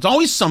the time. It's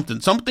always something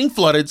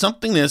flooded,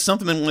 something this,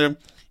 something that,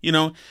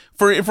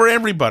 for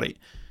everybody.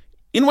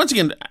 And once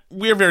again,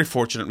 we're very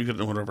fortunate. We could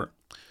do whatever.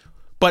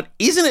 But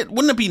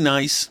wouldn't it be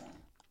nice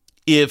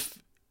if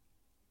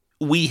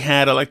we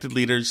had elected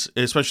leaders,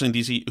 especially in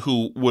D.C.,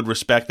 who would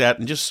respect that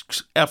and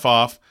just F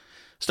off,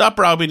 stop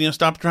browbeating us,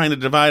 stop trying to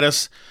divide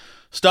us,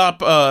 stop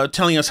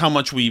telling us how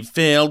much we've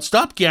failed,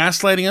 stop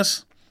gaslighting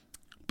us.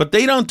 But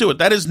they don't do it.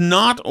 That is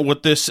not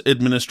what this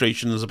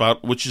administration is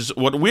about, which is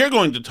what we're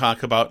going to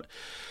talk about.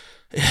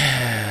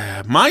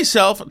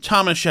 Myself,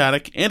 Thomas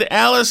Shattuck, and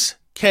Alice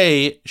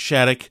K.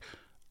 Shattuck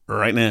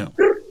right now.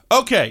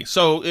 Okay,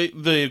 so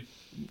the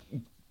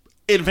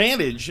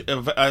advantage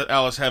of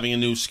Alice having a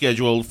new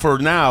schedule for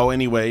now,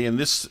 anyway,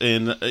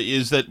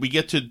 is that we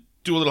get to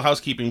do a little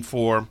housekeeping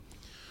for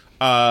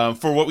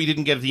what we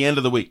didn't get at the end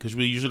of the week, because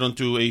we usually don't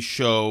do a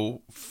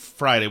show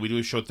Friday. We do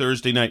a show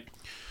Thursday night.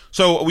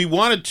 So we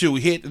wanted to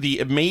hit the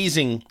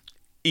amazing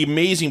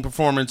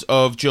performance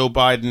of Joe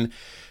Biden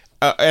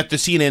at the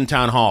CNN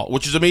town hall,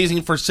 which is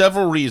amazing for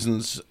several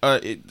reasons.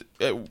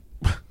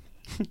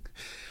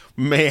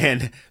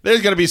 Man,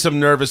 there's going to be some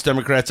nervous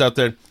Democrats out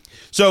there.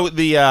 So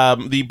the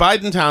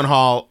Biden town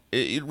hall,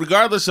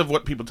 regardless of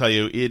what people tell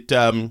you, it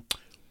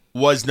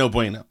was no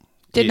bueno.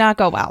 Did not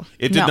go well.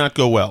 It did not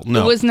go well.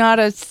 No, it was not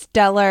a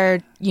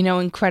stellar,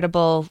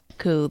 incredible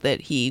coup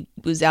that he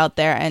was out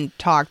there and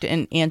talked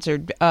and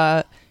answered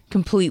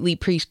completely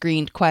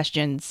pre-screened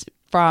questions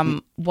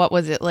from, what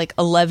was it,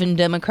 11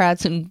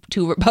 Democrats and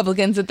 2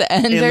 Republicans at the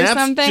end or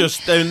something?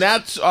 And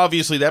that's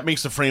obviously, that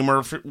makes the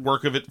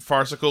framework of it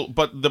farcical.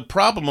 But the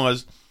problem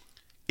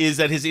is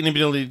that his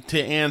inability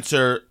to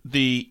answer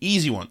the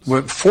easy ones.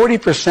 With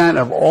 40%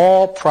 of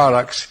all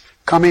products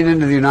coming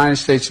into the United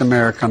States of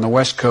America on the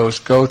West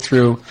Coast go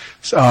through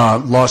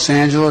Los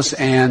Angeles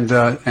and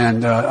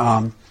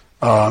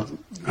what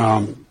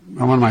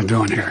am I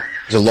doing here?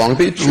 Is it Long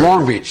Beach?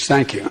 Long Beach,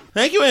 thank you.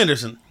 Thank you,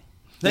 Anderson.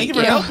 Thank you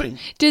for helping.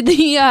 Did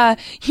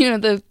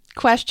the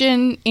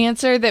question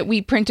answer that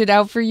we printed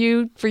out for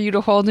you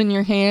to hold in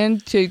your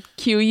hand to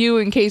cue you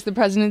in case the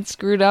president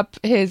screwed up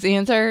his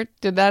answer,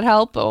 did that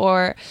help?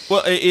 Or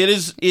well, it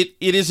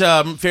is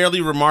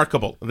fairly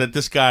remarkable that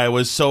this guy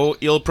was so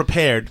ill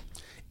prepared,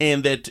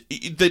 and that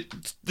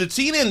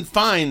CNN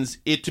finds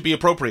it to be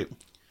appropriate.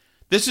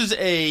 This is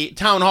a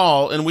town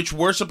hall in which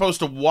we're supposed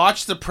to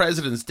watch the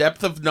president's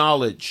depth of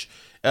knowledge,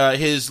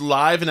 his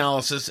live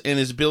analysis, and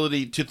his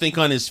ability to think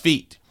on his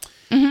feet.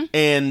 Mm-hmm.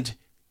 And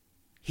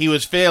he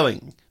was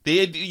failing.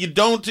 You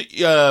don't,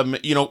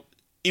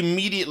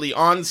 immediately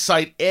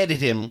on-site edit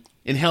him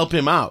and help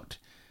him out.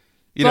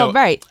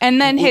 Right. And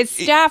then his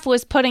staff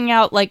was putting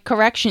out,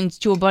 corrections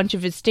to a bunch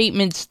of his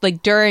statements,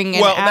 during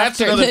and after the town hall. Well, that's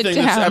another thing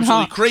that's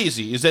absolutely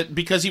crazy, is that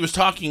because he was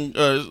talking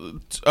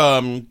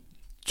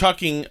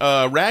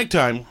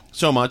ragtime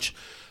so much,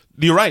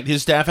 you're right,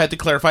 his staff had to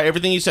clarify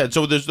everything he said.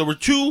 So there were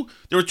two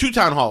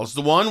town halls.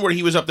 The one where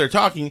he was up there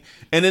talking,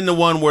 and then the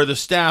one where the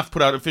staff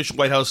put out official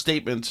White House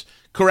statements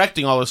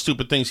correcting all the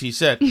stupid things he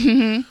said.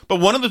 Mm-hmm. But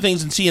one of the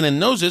things, and CNN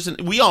knows this,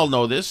 and we all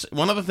know this,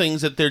 one of the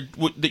things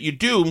that you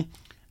do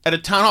at a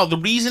town hall, the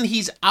reason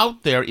he's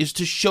out there is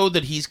to show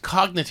that he's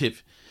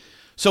cognitive.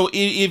 So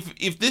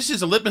if this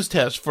is a litmus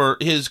test for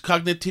his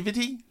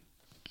cognitivity...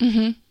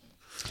 Mm-hmm.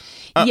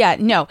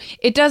 No,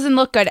 it doesn't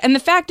look good. And the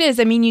fact is,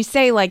 you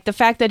say, the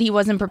fact that he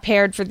wasn't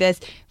prepared for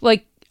this,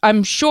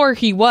 I'm sure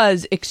he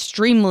was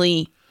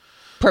extremely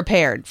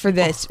prepared for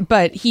this,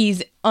 but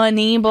he's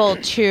unable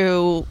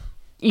to,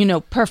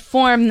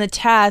 perform the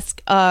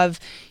task of,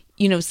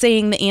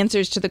 saying the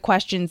answers to the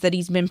questions that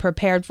he's been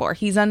prepared for.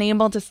 He's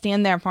unable to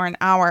stand there for an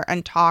hour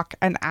and talk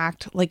and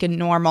act like a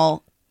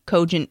normal,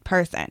 cogent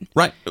person.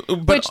 Right.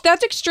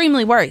 That's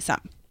extremely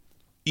worrisome.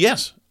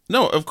 Yes.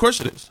 No, of course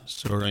it is.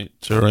 It's all right.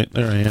 There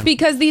I am.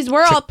 Because these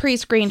were all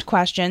pre-screened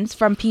questions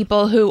from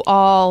people who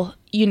all,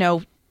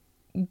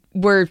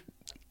 were,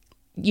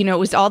 it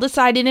was all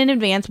decided in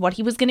advance what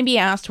he was going to be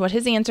asked, what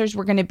his answers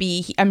were going to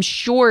be. I'm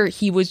sure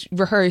he was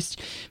rehearsed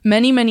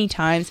many, many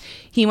times.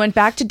 He went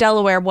back to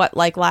Delaware,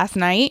 last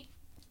night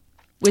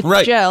with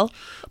Jill.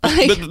 But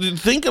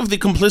think of the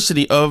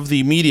complicity of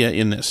the media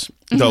in this,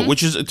 though, mm-hmm.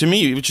 which is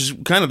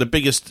kind of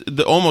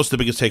almost the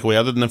biggest takeaway,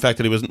 other than the fact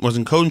that he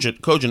wasn't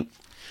cogent.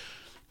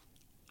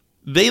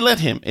 They let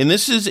him, and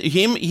this is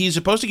him, he's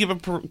supposed to give a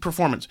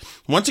performance.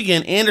 Once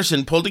again,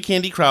 Anderson pulled a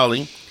Candy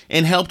Crowley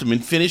and helped him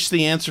and finished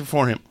the answer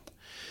for him.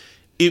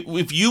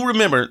 If you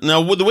remember,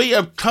 now the way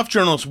a tough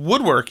journalist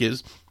would work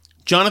is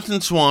Jonathan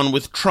Swan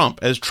with Trump,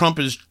 as Trump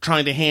is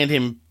trying to hand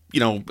him,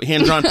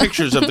 hand-drawn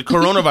pictures of the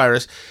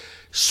coronavirus.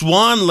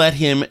 Swan let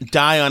him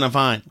die on a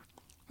vine.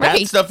 That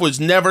stuff was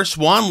never.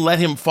 Swan let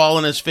him fall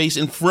on his face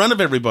in front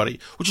of everybody,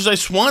 which is why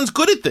Swan's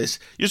good at this.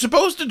 You're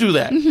supposed to do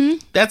that. Mm-hmm.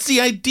 That's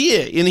the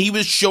idea. And he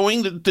was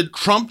showing that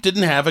Trump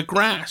didn't have a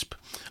grasp.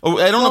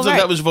 I don't know if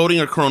that was voting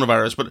or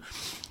coronavirus, but...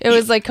 It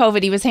was like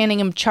COVID. He was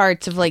handing him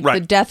charts of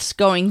the deaths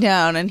going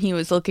down, and he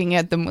was looking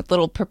at them with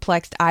little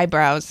perplexed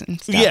eyebrows and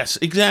stuff. Yes,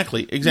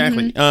 exactly.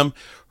 Mm-hmm.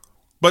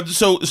 But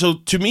so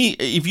to me,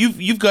 if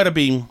you've got to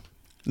be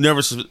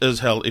nervous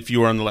as hell if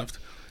you are on the left.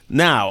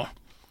 Now...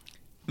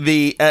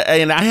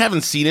 and I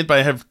haven't seen it, but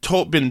I have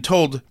been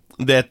told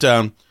that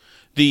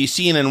the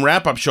CNN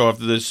wrap-up show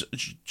after this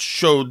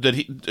showed that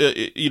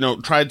he,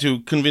 tried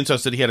to convince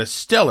us that he had a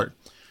stellar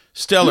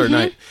mm-hmm.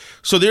 night.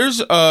 So there's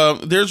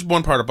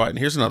one part of Biden.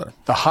 Here's another.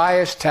 The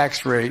highest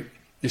tax rate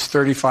is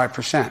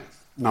 35%,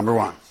 number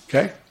one,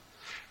 okay?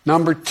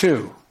 Number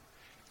two,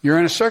 you're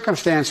in a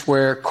circumstance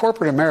where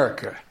corporate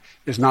America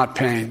is not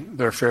paying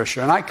their fair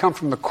share. And I come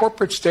from the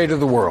corporate state of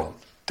the world,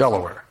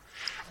 Delaware.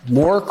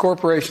 More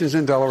corporations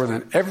in Delaware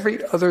than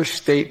every other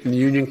state in the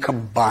union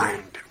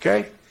combined,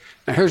 okay?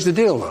 Now, here's the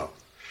deal, though.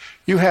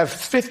 You have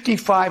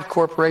 55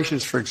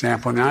 corporations, for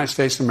example, in the United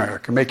States of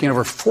America, making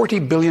over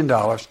 $40 billion.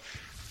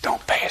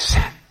 Don't pay a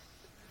cent.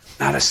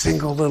 Not a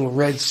single little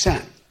red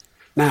cent.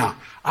 Now,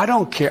 I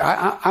don't care.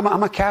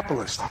 I'm a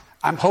capitalist.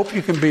 I hope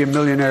you can be a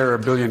millionaire or a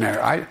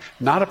billionaire.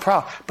 Not a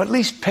problem. But at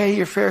least pay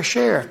your fair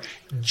share.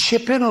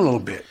 Chip in a little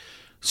bit.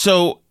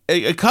 So...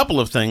 A couple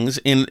of things,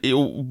 and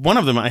one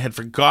of them I had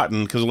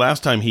forgotten because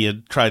last time he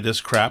had tried this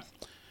crap.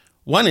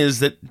 One is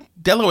that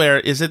Delaware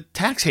is a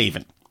tax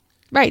haven.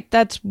 Right.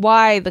 That's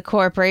why the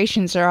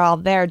corporations are all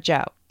there,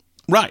 Joe.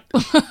 Right.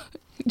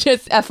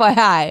 Just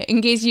FYI,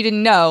 in case you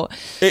didn't know.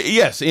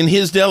 Yes, in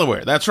his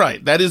Delaware. That's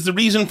right. That is the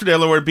reason for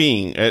Delaware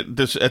being at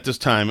this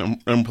time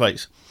and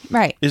place.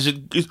 Right. Is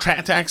it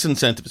tax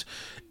incentives.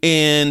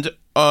 And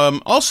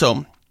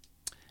also...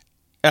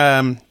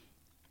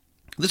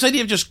 this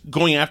idea of just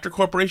going after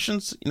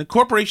corporations,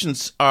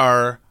 corporations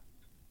are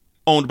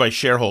owned by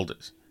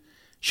shareholders.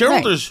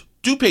 Shareholders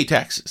do pay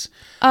taxes.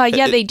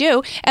 Yeah, they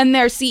do. And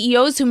their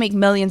CEOs who make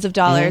millions of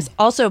dollars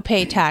also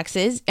pay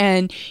taxes.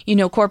 And,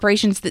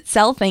 corporations that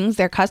sell things,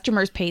 their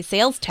customers pay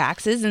sales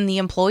taxes, and the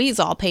employees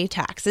all pay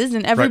taxes.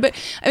 And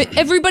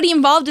everybody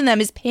involved in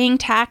them is paying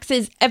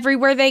taxes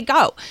everywhere they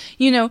go.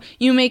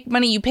 You make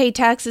money, you pay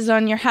taxes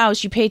on your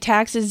house, you pay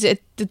taxes at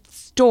the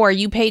store,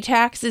 you pay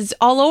taxes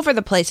all over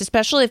the place,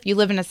 especially if you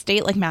live in a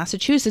state like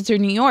Massachusetts or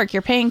New York.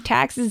 You're paying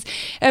taxes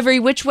every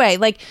which way.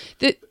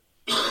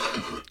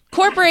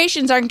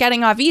 Corporations aren't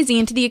getting off easy,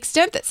 and to the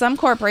extent that some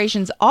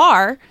corporations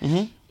are,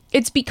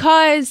 it's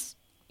because,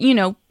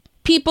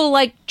 people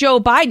like Joe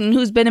Biden,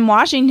 who's been in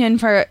Washington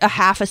for a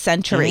half a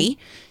century,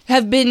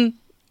 have been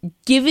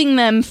giving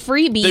them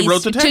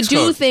freebies to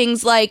do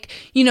things like,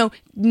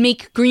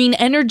 make green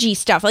energy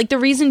stuff. Like the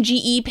reason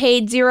GE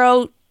paid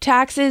zero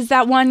taxes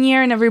that one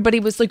year and everybody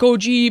was like, oh,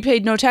 GE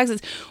paid no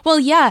taxes. Well,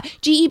 yeah,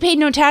 GE paid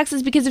no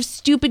taxes because of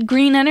stupid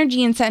green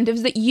energy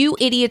incentives that you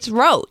idiots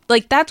wrote.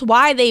 Like, that's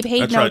why they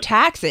paid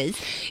taxes.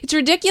 It's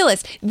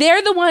ridiculous.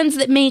 They're the ones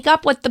that make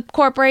up what the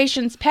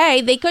corporations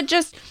pay. They could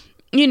just,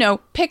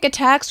 pick a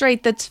tax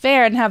rate that's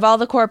fair and have all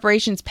the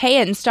corporations pay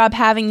it and stop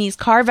having these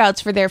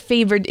carve-outs for their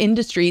favored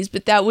industries.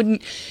 But that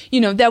wouldn't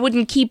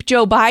keep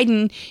Joe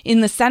Biden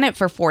in the Senate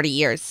for 40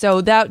 years.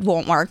 So that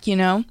won't work,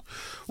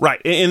 Right.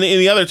 And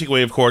the other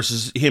takeaway, of course,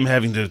 is him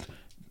having to,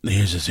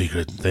 here's the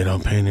secret, they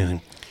don't pay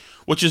anything,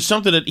 which is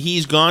something that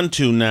he's gone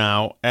to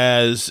now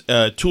as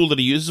a tool that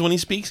he uses when he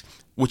speaks,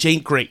 which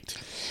ain't great.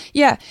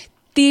 Yeah.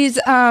 These,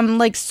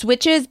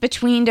 switches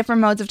between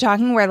different modes of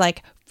talking where,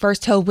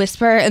 first he'll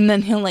whisper and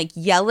then he'll,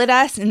 yell at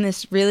us in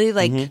this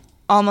really,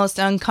 almost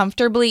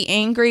uncomfortably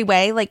angry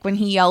way, like when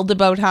he yelled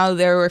about how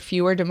there were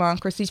fewer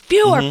democracies.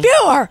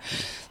 Fewer!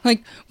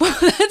 Well,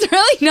 that's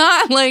really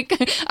not,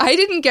 I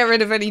didn't get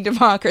rid of any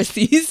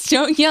democracies.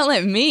 Don't yell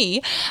at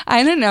me.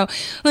 I don't know.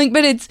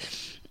 But it's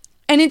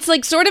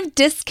sort of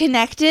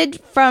disconnected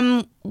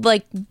from,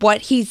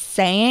 what he's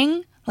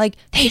saying.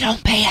 They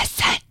don't pay a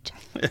cent.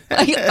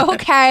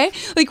 Okay.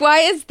 Why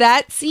is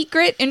that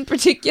secret in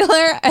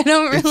particular? I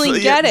don't really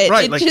get it.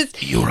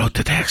 Right. You wrote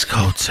the tax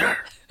code, sir.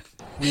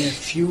 We have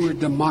fewer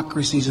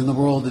democracies in the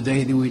world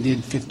today than we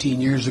did 15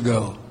 years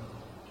ago.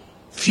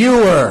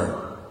 Fewer.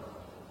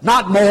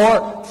 Not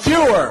more,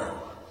 fewer.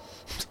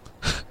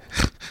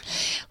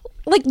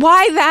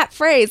 Why that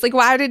phrase?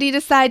 Why did he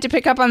decide to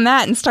pick up on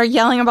that and start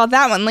yelling about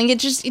that one?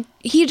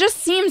 He just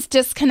seems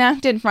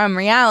disconnected from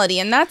reality.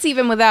 And that's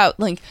even without,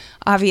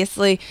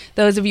 obviously,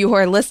 those of you who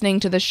are listening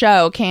to the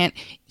show can't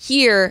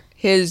hear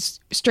his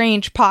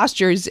strange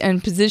postures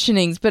and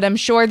positionings, but I'm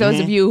sure those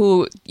of you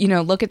who,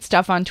 look at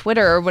stuff on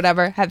Twitter or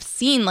whatever have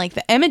seen,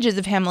 the images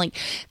of him,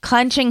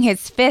 clenching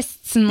his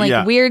fists and,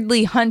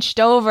 weirdly hunched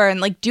over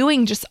and,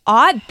 doing just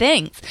odd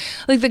things.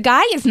 The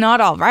guy is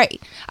not all right.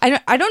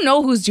 I don't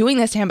know who's doing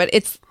this to him, but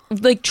it's,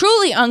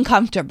 truly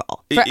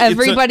uncomfortable for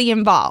everybody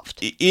involved.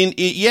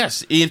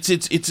 Yes, it's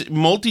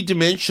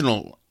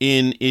multidimensional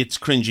in its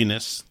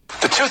cringiness.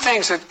 The two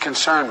things that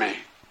concern me,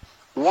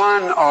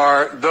 one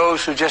are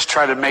those who just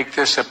try to make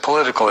this a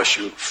political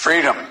issue.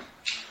 Freedom.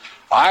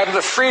 I have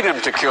the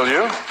freedom to kill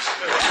you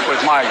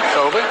with my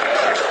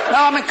COVID.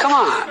 No, come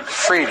on.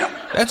 Freedom.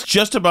 That's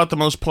just about the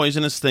most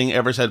poisonous thing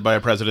ever said by a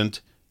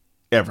president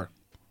ever.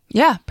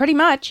 Yeah, pretty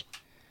much.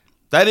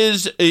 That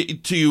is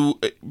to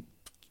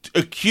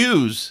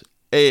accuse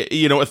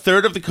a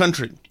third of the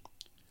country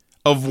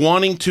of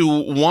wanting to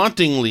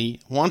wantonly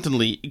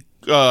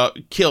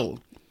kill.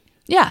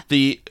 Yeah.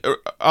 The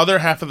other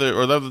half of the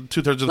other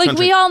 2/3 of the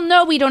country. We all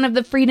know we don't have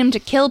the freedom to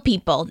kill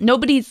people.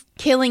 Nobody's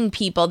killing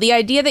people. The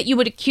idea that you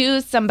would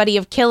accuse somebody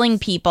of killing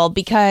people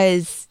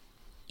because,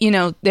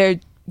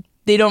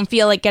 they don't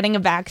feel like getting a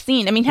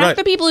vaccine. Half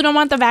the people who don't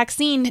want the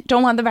vaccine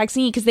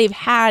because they've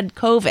had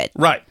COVID.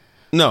 Right.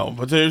 No,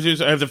 but I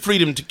have the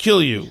freedom to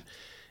kill you.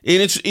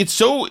 And it's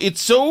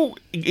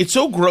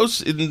so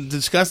gross and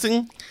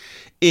disgusting.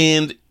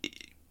 And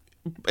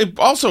it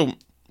also,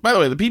 by the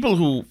way, the people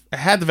who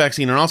had the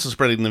vaccine are also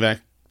spreading the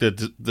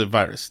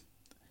virus.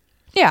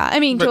 Yeah,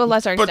 to a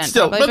lesser extent. But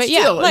still,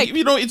 yeah,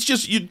 it's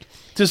just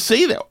to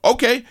say that.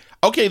 Okay,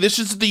 this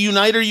is the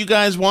uniter you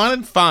guys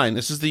wanted. Fine,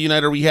 this is the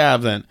uniter we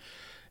have. Then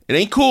it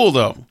ain't cool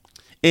though.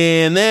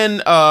 And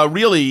then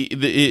really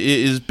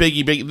is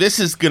Biggie. This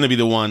is going to be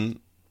the one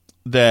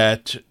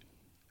that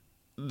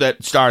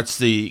starts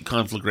the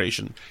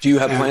conflagration. Do you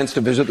have plans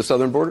to visit the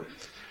southern border?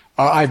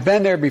 I've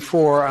been there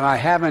before, and I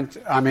haven't.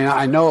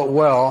 I know it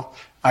well.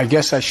 I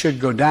guess I should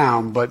go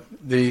down, but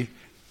the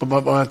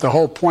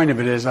whole point of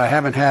it is I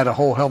haven't had a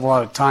whole hell of a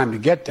lot of time to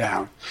get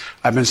down.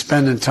 I've been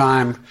spending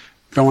time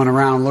going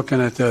around looking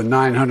at the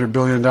 $900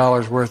 billion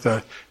worth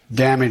of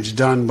damage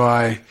done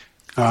by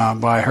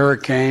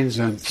hurricanes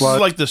and floods. This is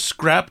like the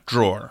scrap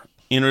drawer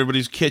in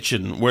everybody's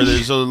kitchen, where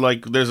there's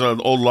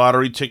an old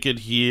lottery ticket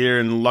here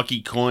and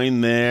lucky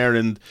coin there,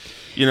 and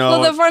You know,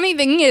 well, the funny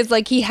thing is,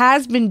 like, he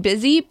has been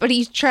busy, but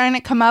he's trying to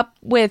come up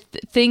with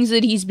things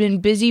that he's been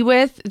busy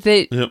with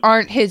that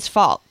aren't his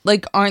fault.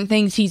 Like, aren't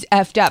things he's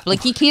effed up.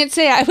 Like, he can't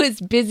say I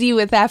was busy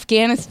with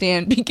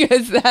Afghanistan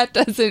because that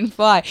doesn't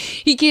fly.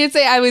 He can't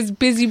say I was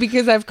busy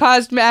because I've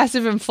caused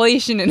massive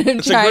inflation and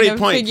I'm trying to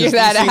figure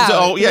that out.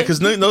 Oh, yeah, because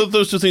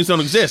those two things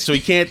don't exist, so he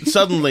can't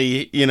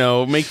suddenly,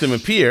 make them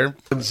appear.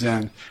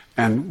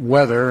 And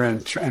weather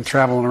and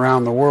traveling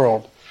around the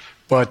world.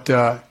 But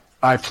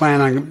I plan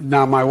on,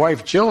 now my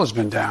wife Jill has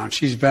been down.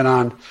 She's been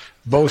on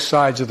both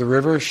sides of the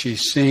river.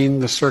 She's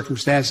seen the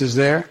circumstances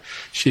there.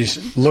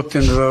 She's looked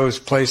into those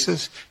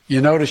places.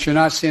 You notice you're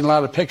not seeing a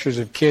lot of pictures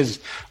of kids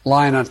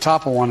lying on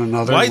top of one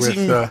another looks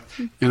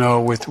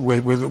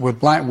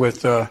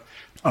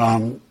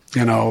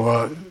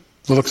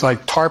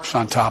like tarps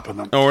on top of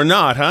them. Or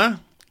not, huh?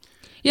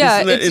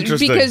 Yeah, it's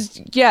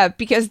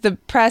because the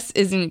press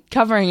isn't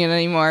covering it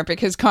anymore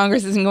because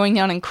Congress isn't going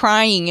down and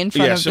crying in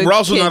front of the we're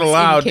also kids not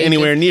allowed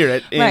anywhere near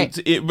it. And right.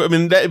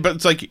 But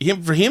it's like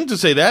for him to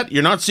say that,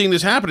 you're not seeing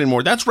this happen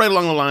anymore. That's right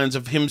along the lines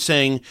of him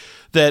saying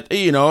that,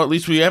 at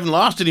least we haven't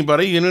lost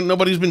anybody,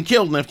 nobody's been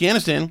killed in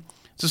Afghanistan.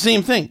 It's the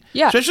same thing.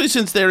 Yeah. Especially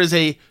since there is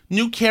a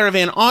new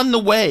caravan on the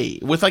way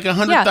with like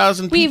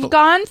 100,000 people. We've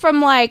gone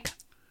from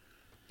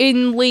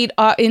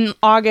in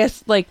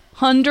August,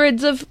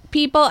 hundreds of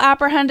people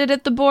apprehended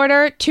at the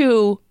border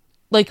to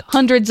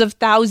hundreds of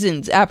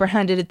thousands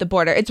apprehended at the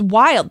border. It's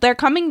wild. They're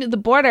coming to the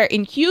border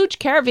in huge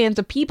caravans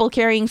of people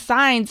carrying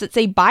signs that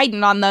say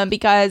Biden on them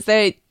because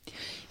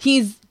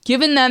he's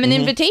given them an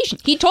invitation.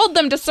 He told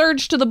them to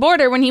surge to the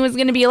border when he was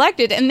going to be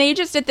elected, and they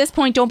just at this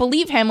point don't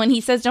believe him when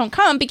he says don't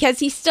come because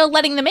he's still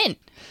letting them in.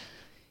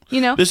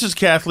 This is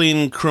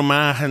Kathleen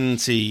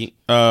Cromahancy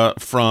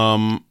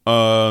from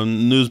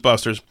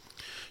Newsbusters.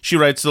 She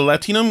writes, the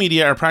Latino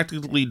media are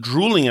practically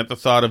drooling at the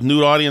thought of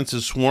new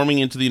audiences swarming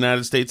into the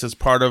United States as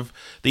part of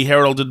the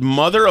heralded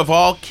mother of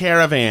all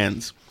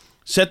caravans,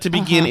 set to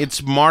begin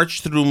its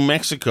march through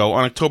Mexico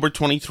on October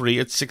 23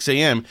 at 6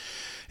 a.m.,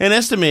 and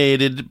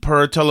estimated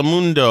per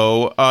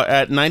Telemundo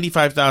at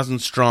 95,000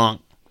 strong.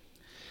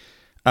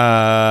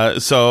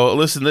 So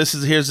listen,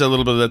 here's a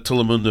little bit of that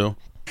Telemundo.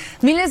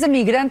 Miles de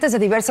migrantes de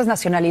diversas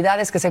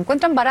nacionalidades que se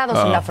encuentran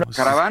varados en la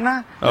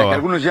caravana, que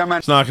algunos llaman.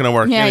 It's not going to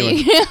work. Yeah,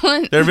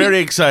 anyway. They're very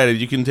excited.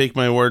 You can take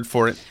my word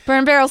for it.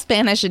 Burn Barrel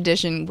Spanish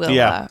edition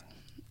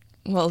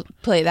will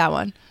play that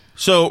one.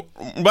 So,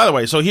 by the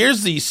way,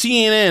 here's the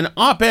CNN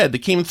op-ed that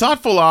came,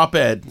 thoughtful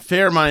op-ed,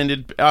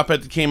 fair-minded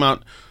op-ed that came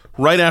out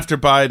right after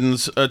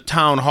Biden's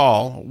town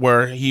hall,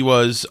 where he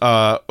was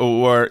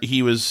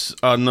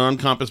non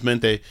compos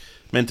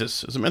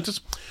mentis. Is it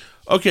mentis?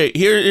 Okay,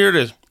 here it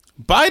is.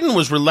 Biden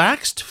was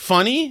relaxed,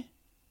 funny,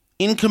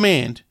 in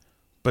command,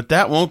 but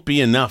that won't be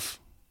enough.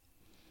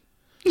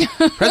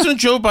 President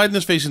Joe Biden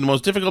is facing the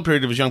most difficult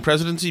period of his young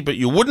presidency, but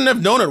you wouldn't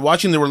have known it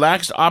watching the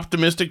relaxed,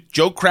 optimistic,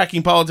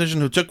 joke-cracking politician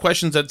who took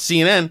questions at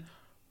CNN.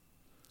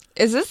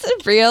 Is this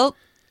real?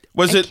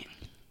 Was it?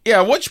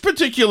 Yeah, which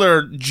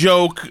particular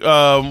joke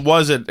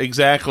was it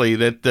exactly?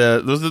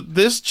 Was it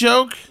this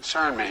joke?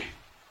 Concern me.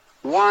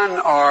 One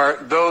are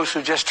those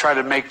who just try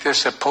to make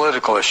this a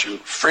political issue.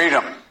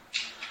 Freedom.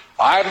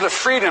 I have the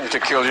freedom to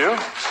kill you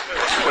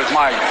with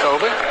my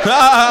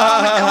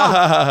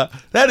COVID.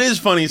 That is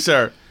funny,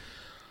 sir.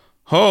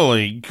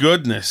 Holy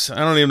goodness. I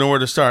don't even know where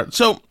to start.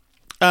 So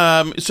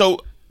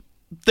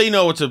they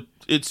know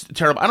it's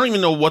terrible. I don't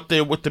even know why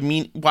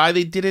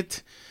they did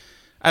it.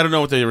 I don't know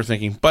what they were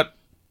thinking. But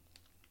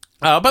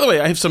by the way,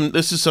 By the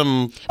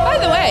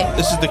way,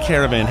 this is the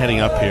caravan heading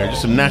up here.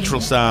 Just some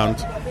natural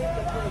sound.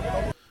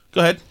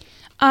 Go ahead.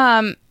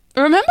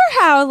 Remember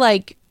how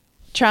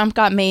Trump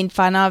got made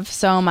fun of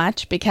so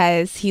much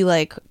because he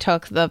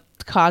took the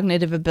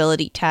cognitive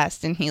ability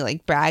test and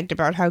he bragged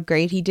about how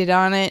great he did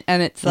on it,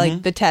 and it's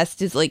the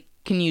test is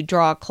can you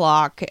draw a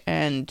clock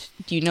and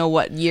do you know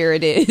what year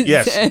it is?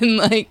 Yes. And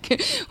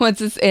what's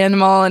this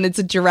animal, and it's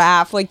a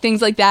giraffe,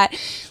 things like that.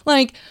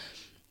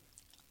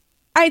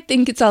 I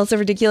think it's also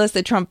ridiculous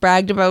that Trump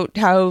bragged about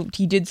how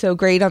he did so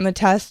great on the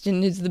test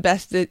and is the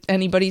best that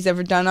anybody's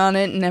ever done on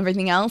it and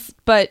everything else,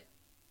 but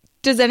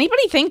does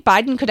anybody think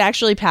Biden could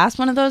actually pass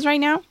one of those right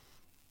now?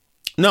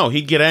 No,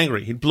 he'd get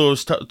angry. He'd blow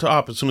his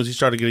top as soon as he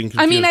started getting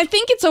confused. I mean, I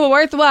think it's a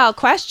worthwhile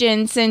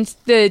question since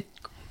the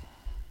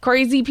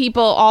crazy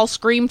people all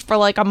screamed for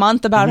a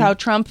month about how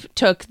Trump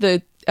took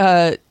the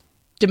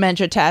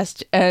dementia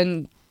test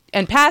and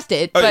passed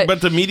it.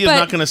 But the media's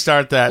not going to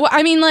start that. Well,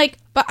 I mean,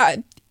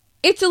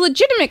 it's a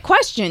legitimate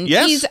question.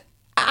 Yes. He's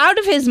out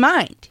of his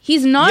mind.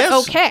 He's not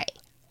okay.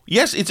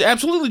 Yes, it's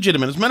absolutely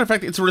legitimate. As a matter of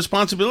fact, it's a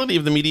responsibility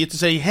of the media to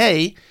say,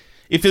 hey,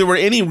 if there were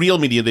any real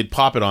media, they'd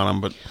pop it on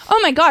him. But oh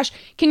my gosh,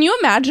 can you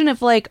imagine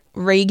if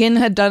Reagan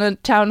had done a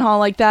town hall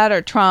like that,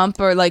 or Trump,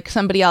 or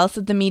somebody else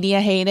that the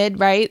media hated,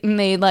 right? And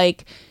they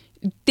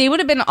would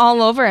have been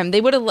all over him.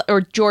 They would have,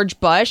 or George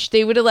Bush,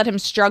 they would have let him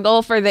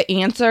struggle for the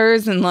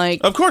answers and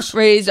of course,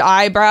 raised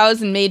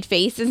eyebrows and made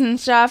faces and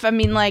stuff. I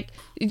mean, I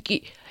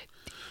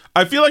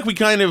feel like we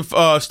kind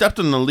of stepped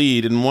on the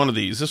lead in one of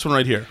these. This one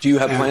right here. Do you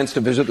have plans to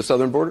visit the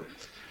southern border?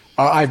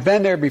 I've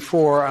been there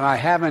before, and I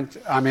haven't.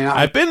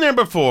 I've been there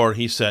before,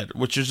 he said,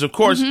 which is, of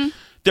course,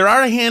 there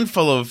are a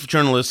handful of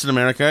journalists in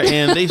America,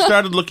 and they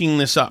started looking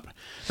this up.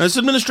 Now, this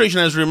administration,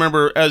 as you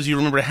remember,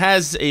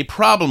 has a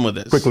problem with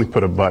this. Quickly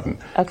put a button.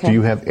 Okay. Do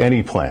you have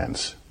any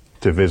plans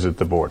to visit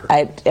the border?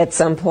 At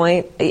some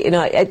point, we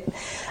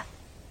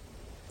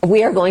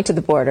are going to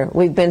the border.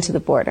 We've been to the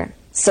border.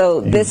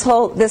 So this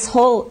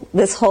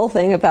whole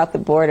thing about the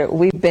border,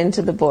 we've been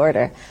to the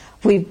border.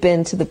 We've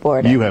been to the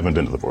border. You haven't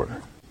been to the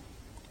border.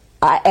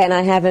 And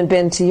I haven't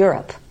been to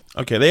Europe.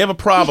 Okay, they have a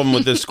problem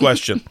with this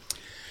question.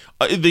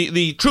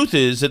 The truth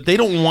is that they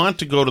don't want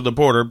to go to the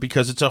border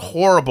because it's a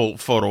horrible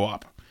photo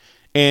op,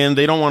 and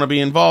they don't want to be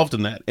involved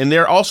in that. And they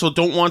also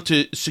don't want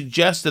to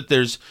suggest that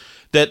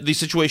that the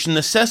situation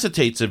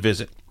necessitates a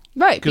visit.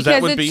 Right, because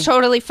it's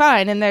totally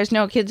fine, and there's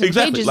no kids in cages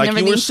and everything's like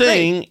you were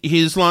saying, great.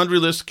 his laundry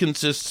list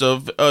consists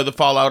of the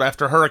fallout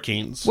after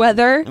hurricanes.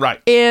 Weather.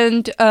 Right.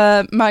 And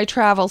my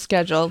travel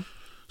schedule.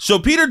 So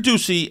Peter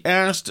Doocy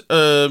asked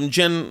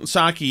Jen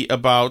Psaki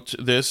about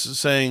this,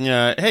 saying,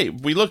 hey,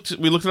 we looked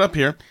it up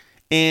here,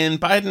 and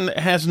Biden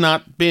has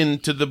not been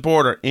to the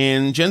border.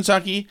 And Jen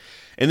Psaki,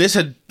 and this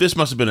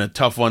must have been a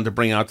tough one to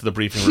bring out to the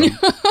briefing room.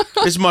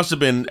 This must have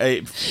been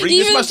Jen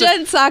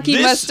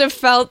Psaki must have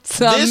felt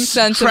some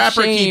sense of shame. This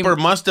crapper keeper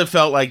must have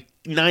felt like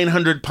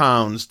 900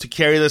 pounds to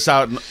carry this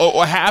out, and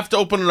have to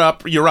open it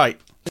up. You're right.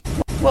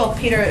 Well,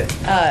 Peter,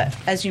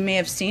 as you may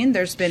have seen,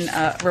 there's been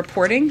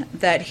reporting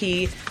that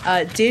he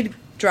did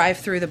drive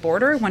through the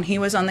border when he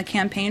was on the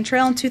campaign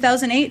trail in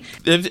 2008.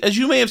 As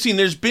you may have seen,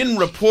 there's been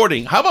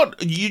reporting. How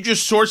about you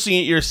just sourcing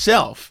it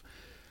yourself?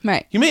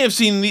 Right. You may have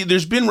seen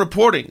there's been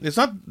reporting. It's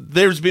not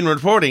there's been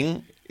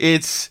reporting.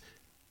 It's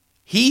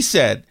he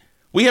said.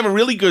 We have a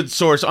really good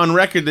source on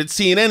record that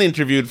CNN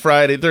interviewed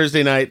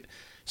Thursday night,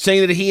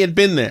 saying that he had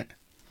been there.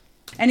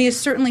 And he is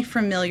certainly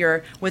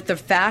familiar with the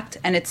fact,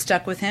 and it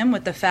stuck with him,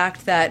 with the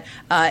fact that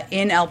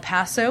in El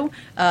Paso,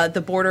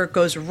 the border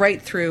goes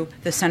right through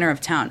the center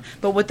of town.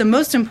 But what the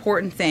most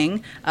important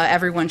thing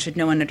everyone should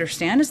know and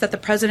understand is that the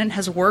president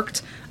has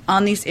worked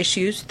on these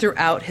issues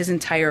throughout his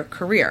entire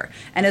career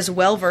and is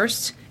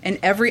well-versed in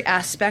every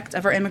aspect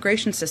of our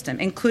immigration system,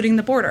 including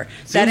the border.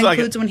 That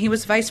includes when he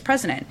was vice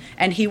president,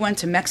 and he went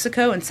to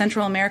Mexico and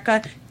Central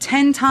America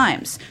 10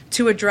 times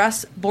to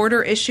address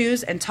border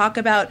issues and talk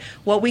about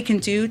what we can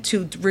do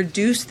to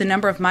reduce the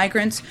number of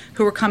migrants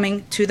who are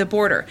coming to the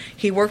border.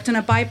 He worked in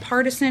a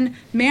bipartisan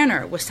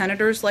manner with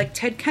senators like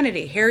Ted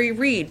Kennedy, Harry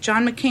Reid,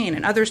 John McCain,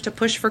 and others to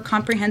push for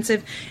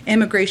comprehensive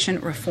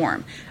immigration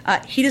reform.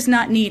 He does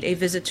not need a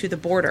visit to the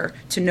border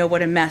to know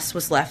what a mess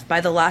was left by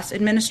the last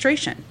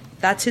administration.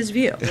 That's his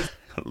view.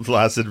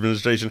 Last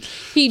administration.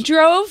 He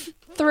drove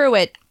through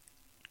it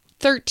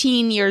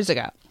 13 years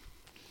ago.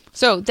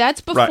 So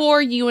that's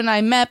before you and I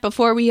met,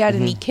 before we had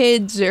any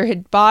kids or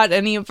had bought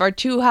any of our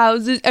two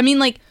houses. I mean,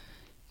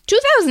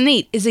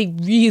 2008 is a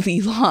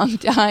really long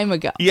time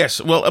ago. Yes,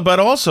 well, but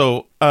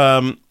also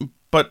that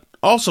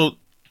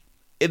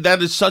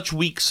is such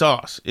weak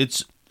sauce.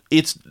 It's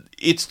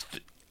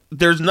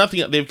there's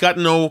nothing. They've got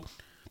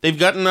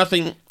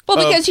nothing.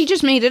 Well, because he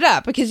just made it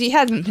up, because he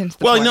hasn't been to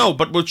the border. I know,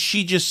 but what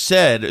she just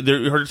said,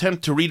 her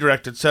attempt to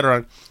redirect,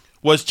 etc.,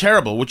 was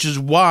terrible, which is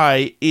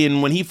why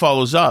when he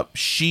follows up,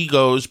 she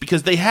goes,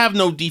 because they have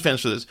no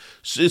defense for this.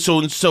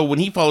 So when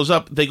he follows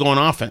up, they go on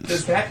offense.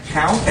 Does that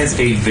count as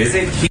a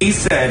visit? He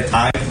said,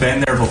 I've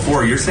been there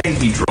before. You're saying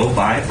he drove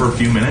by for a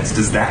few minutes.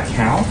 Does that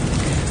count?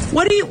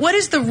 What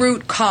is the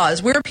root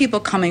cause? Where are people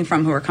coming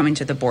from who are coming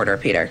to the border,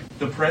 Peter?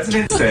 The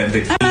president said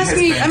that I'm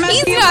asking he's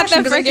not the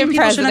freaking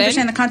president. Should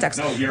understand the context.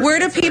 No, where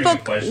do people?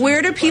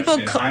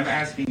 I'm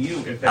asking you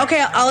if that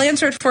Okay, I'll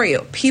answer it for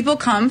you. People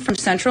come from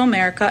Central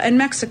America and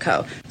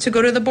Mexico to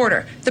go to the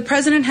border. The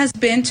president has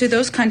been to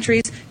those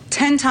countries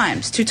 10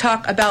 times to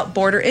talk about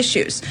border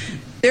issues.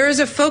 There is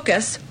a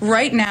focus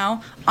right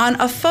now on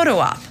a photo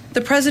op.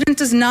 The president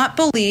does not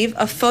believe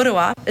a photo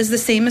op is the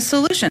same as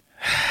solution.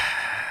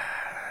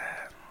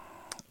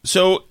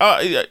 So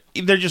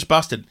they're just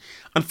busted.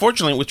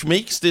 Unfortunately, what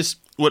makes this,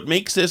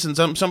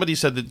 and somebody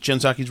said that Jen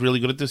Psaki's really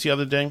good at this the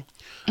other day.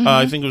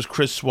 I think it was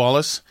Chris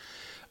Wallace.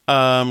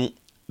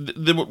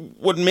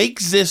 What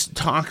makes this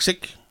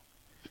toxic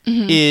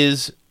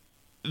is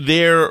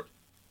they're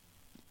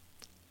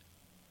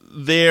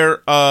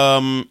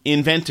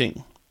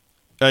inventing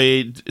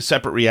a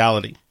separate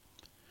reality,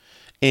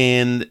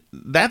 and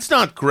that's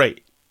not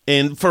great.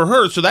 And for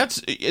her, so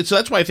that's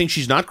why I think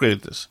she's not great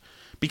at this,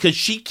 because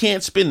she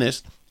can't spin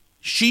this.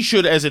 She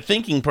should, as a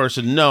thinking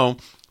person, know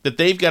that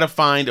they've got to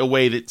find a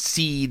way that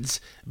seeds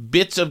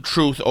bits of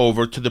truth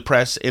over to the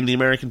press and the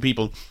American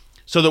people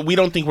so that we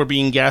don't think we're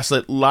being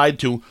gaslit, lied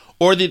to,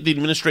 or that the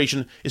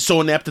administration is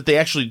so inept that they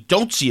actually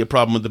don't see a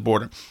problem with the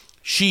border.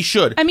 She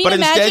should. I mean, but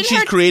instead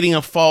she's creating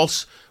a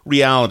false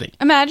reality.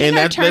 Imagine and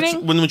her that's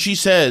when she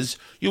says,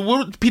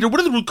 Peter, what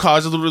are the root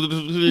causes?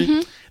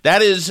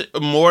 That is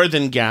more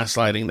than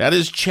gaslighting. That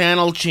is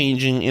channel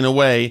changing in a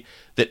way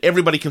that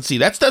everybody can see.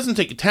 That doesn't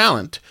take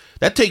talent.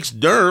 That takes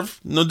nerve,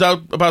 no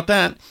doubt about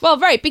that. Well,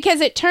 right,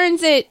 because it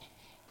turns it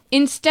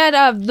instead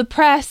of the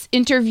press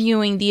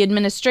interviewing the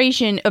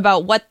administration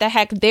about what the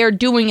heck they're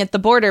doing at the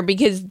border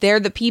because they're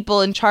the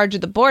people in charge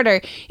of the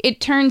border, it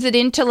turns it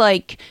into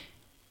like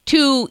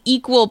two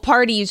equal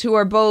parties who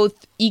are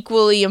both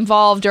equally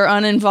involved or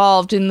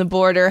uninvolved in the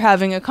border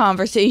having a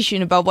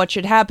conversation about what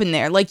should happen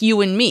there, like you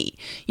and me,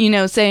 you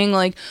know, saying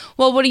like,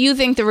 well, what do you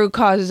think the root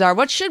causes are?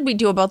 What should we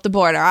do about the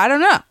border? I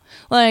don't know.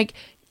 Like,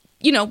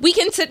 you know, we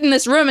can sit in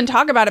this room and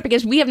talk about it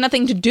because we have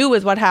nothing to do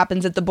with what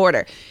happens at the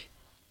border.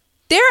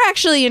 They're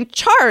actually in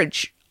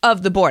charge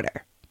of the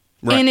border,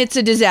 and it's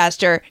a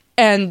disaster,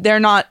 and they're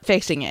not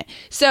fixing it.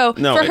 So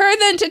for her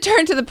then to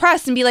turn to the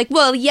press and be like,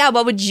 well, yeah,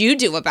 what would you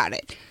do about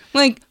it?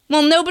 Like,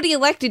 well, nobody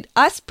elected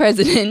us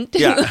president.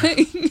 Yeah.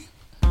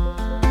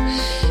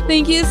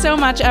 Thank you so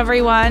much,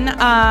 everyone.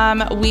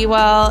 We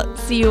will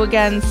see you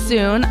again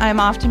soon.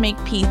 I'm off to make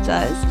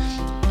pizzas.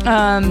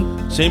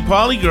 St.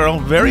 Pauli girl,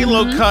 very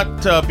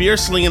low-cut beer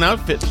slinging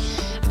outfit.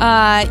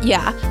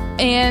 Yeah.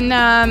 And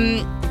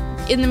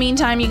in the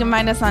meantime, you can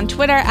find us on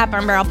Twitter at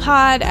Burn Barrel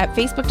Pod, at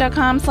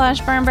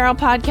Facebook.com/Burn Barrel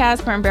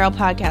Podcast,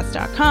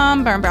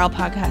 BurnBarrelPodcast.com,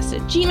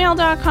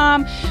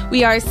 BurnBarrelPodcast@gmail.com.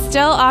 We are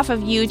still off of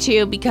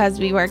YouTube because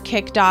we were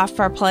kicked off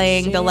for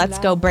playing the Let's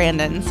Go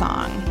Brandon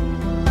song.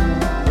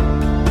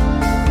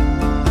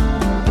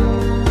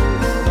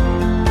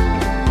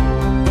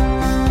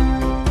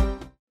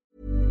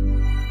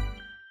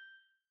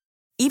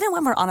 Even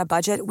when we're on a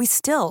budget, we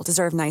still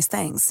deserve nice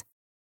things.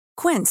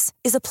 Quince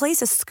is a place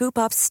to scoop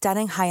up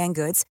stunning high-end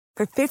goods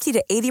for 50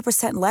 to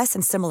 80% less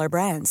than similar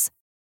brands.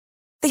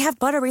 They have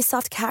buttery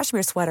soft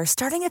cashmere sweaters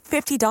starting at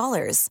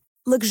 $50,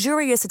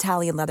 luxurious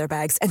Italian leather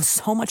bags, and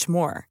so much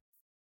more.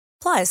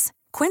 Plus,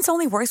 Quince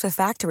only works with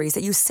factories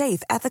that use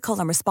safe, ethical,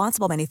 and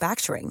responsible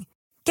manufacturing.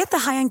 Get the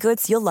high-end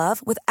goods you'll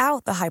love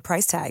without the high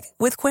price tag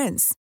with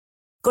Quince.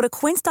 Go to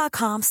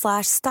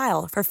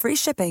quince.com/style for free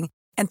shipping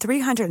and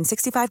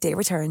 365-day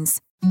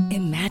returns.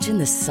 Imagine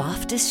the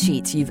softest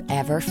sheets you've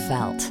ever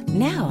felt.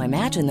 Now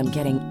imagine them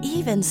getting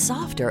even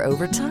softer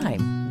over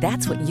time.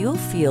 That's what you'll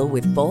feel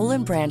with Boll &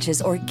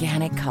 Branch's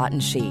organic cotton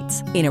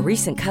sheets. In a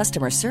recent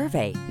customer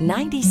survey,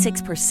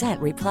 96%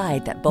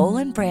 replied that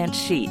Boll & Branch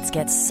sheets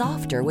get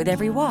softer with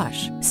every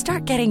wash.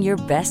 Start getting your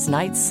best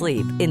night's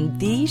sleep in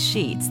these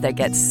sheets that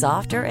get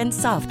softer and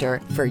softer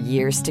for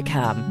years to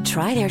come.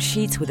 Try their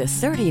sheets with a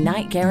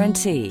 30-night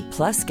guarantee.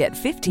 Plus, get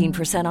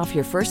 15% off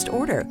your first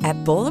order at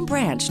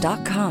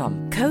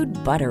BollandBranch.com. Code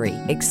BUTTERY.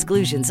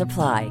 Exclusions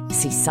apply.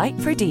 See site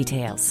for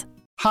details.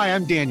 Hi,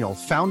 I'm Daniel,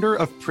 founder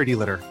of Pretty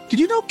Litter. Did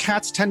you know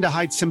cats tend to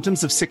hide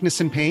symptoms of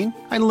sickness and pain?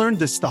 I learned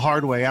this the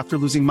hard way after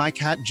losing my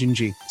cat,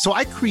 Gingy. So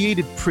I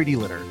created Pretty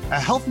Litter, a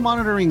health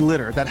monitoring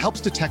litter that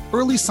helps detect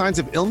early signs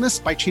of illness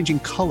by changing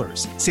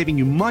colors, saving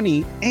you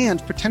money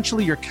and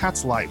potentially your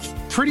cat's life.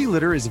 Pretty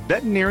Litter is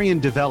veterinarian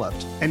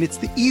developed, and it's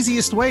the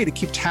easiest way to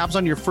keep tabs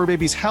on your fur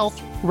baby's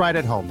health right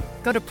at home.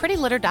 Go to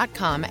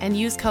prettylitter.com and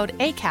use code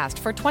ACAST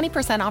for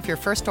 20% off your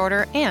first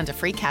order and a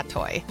free cat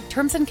toy.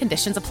 Terms and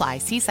conditions apply.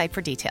 See site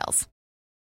for details.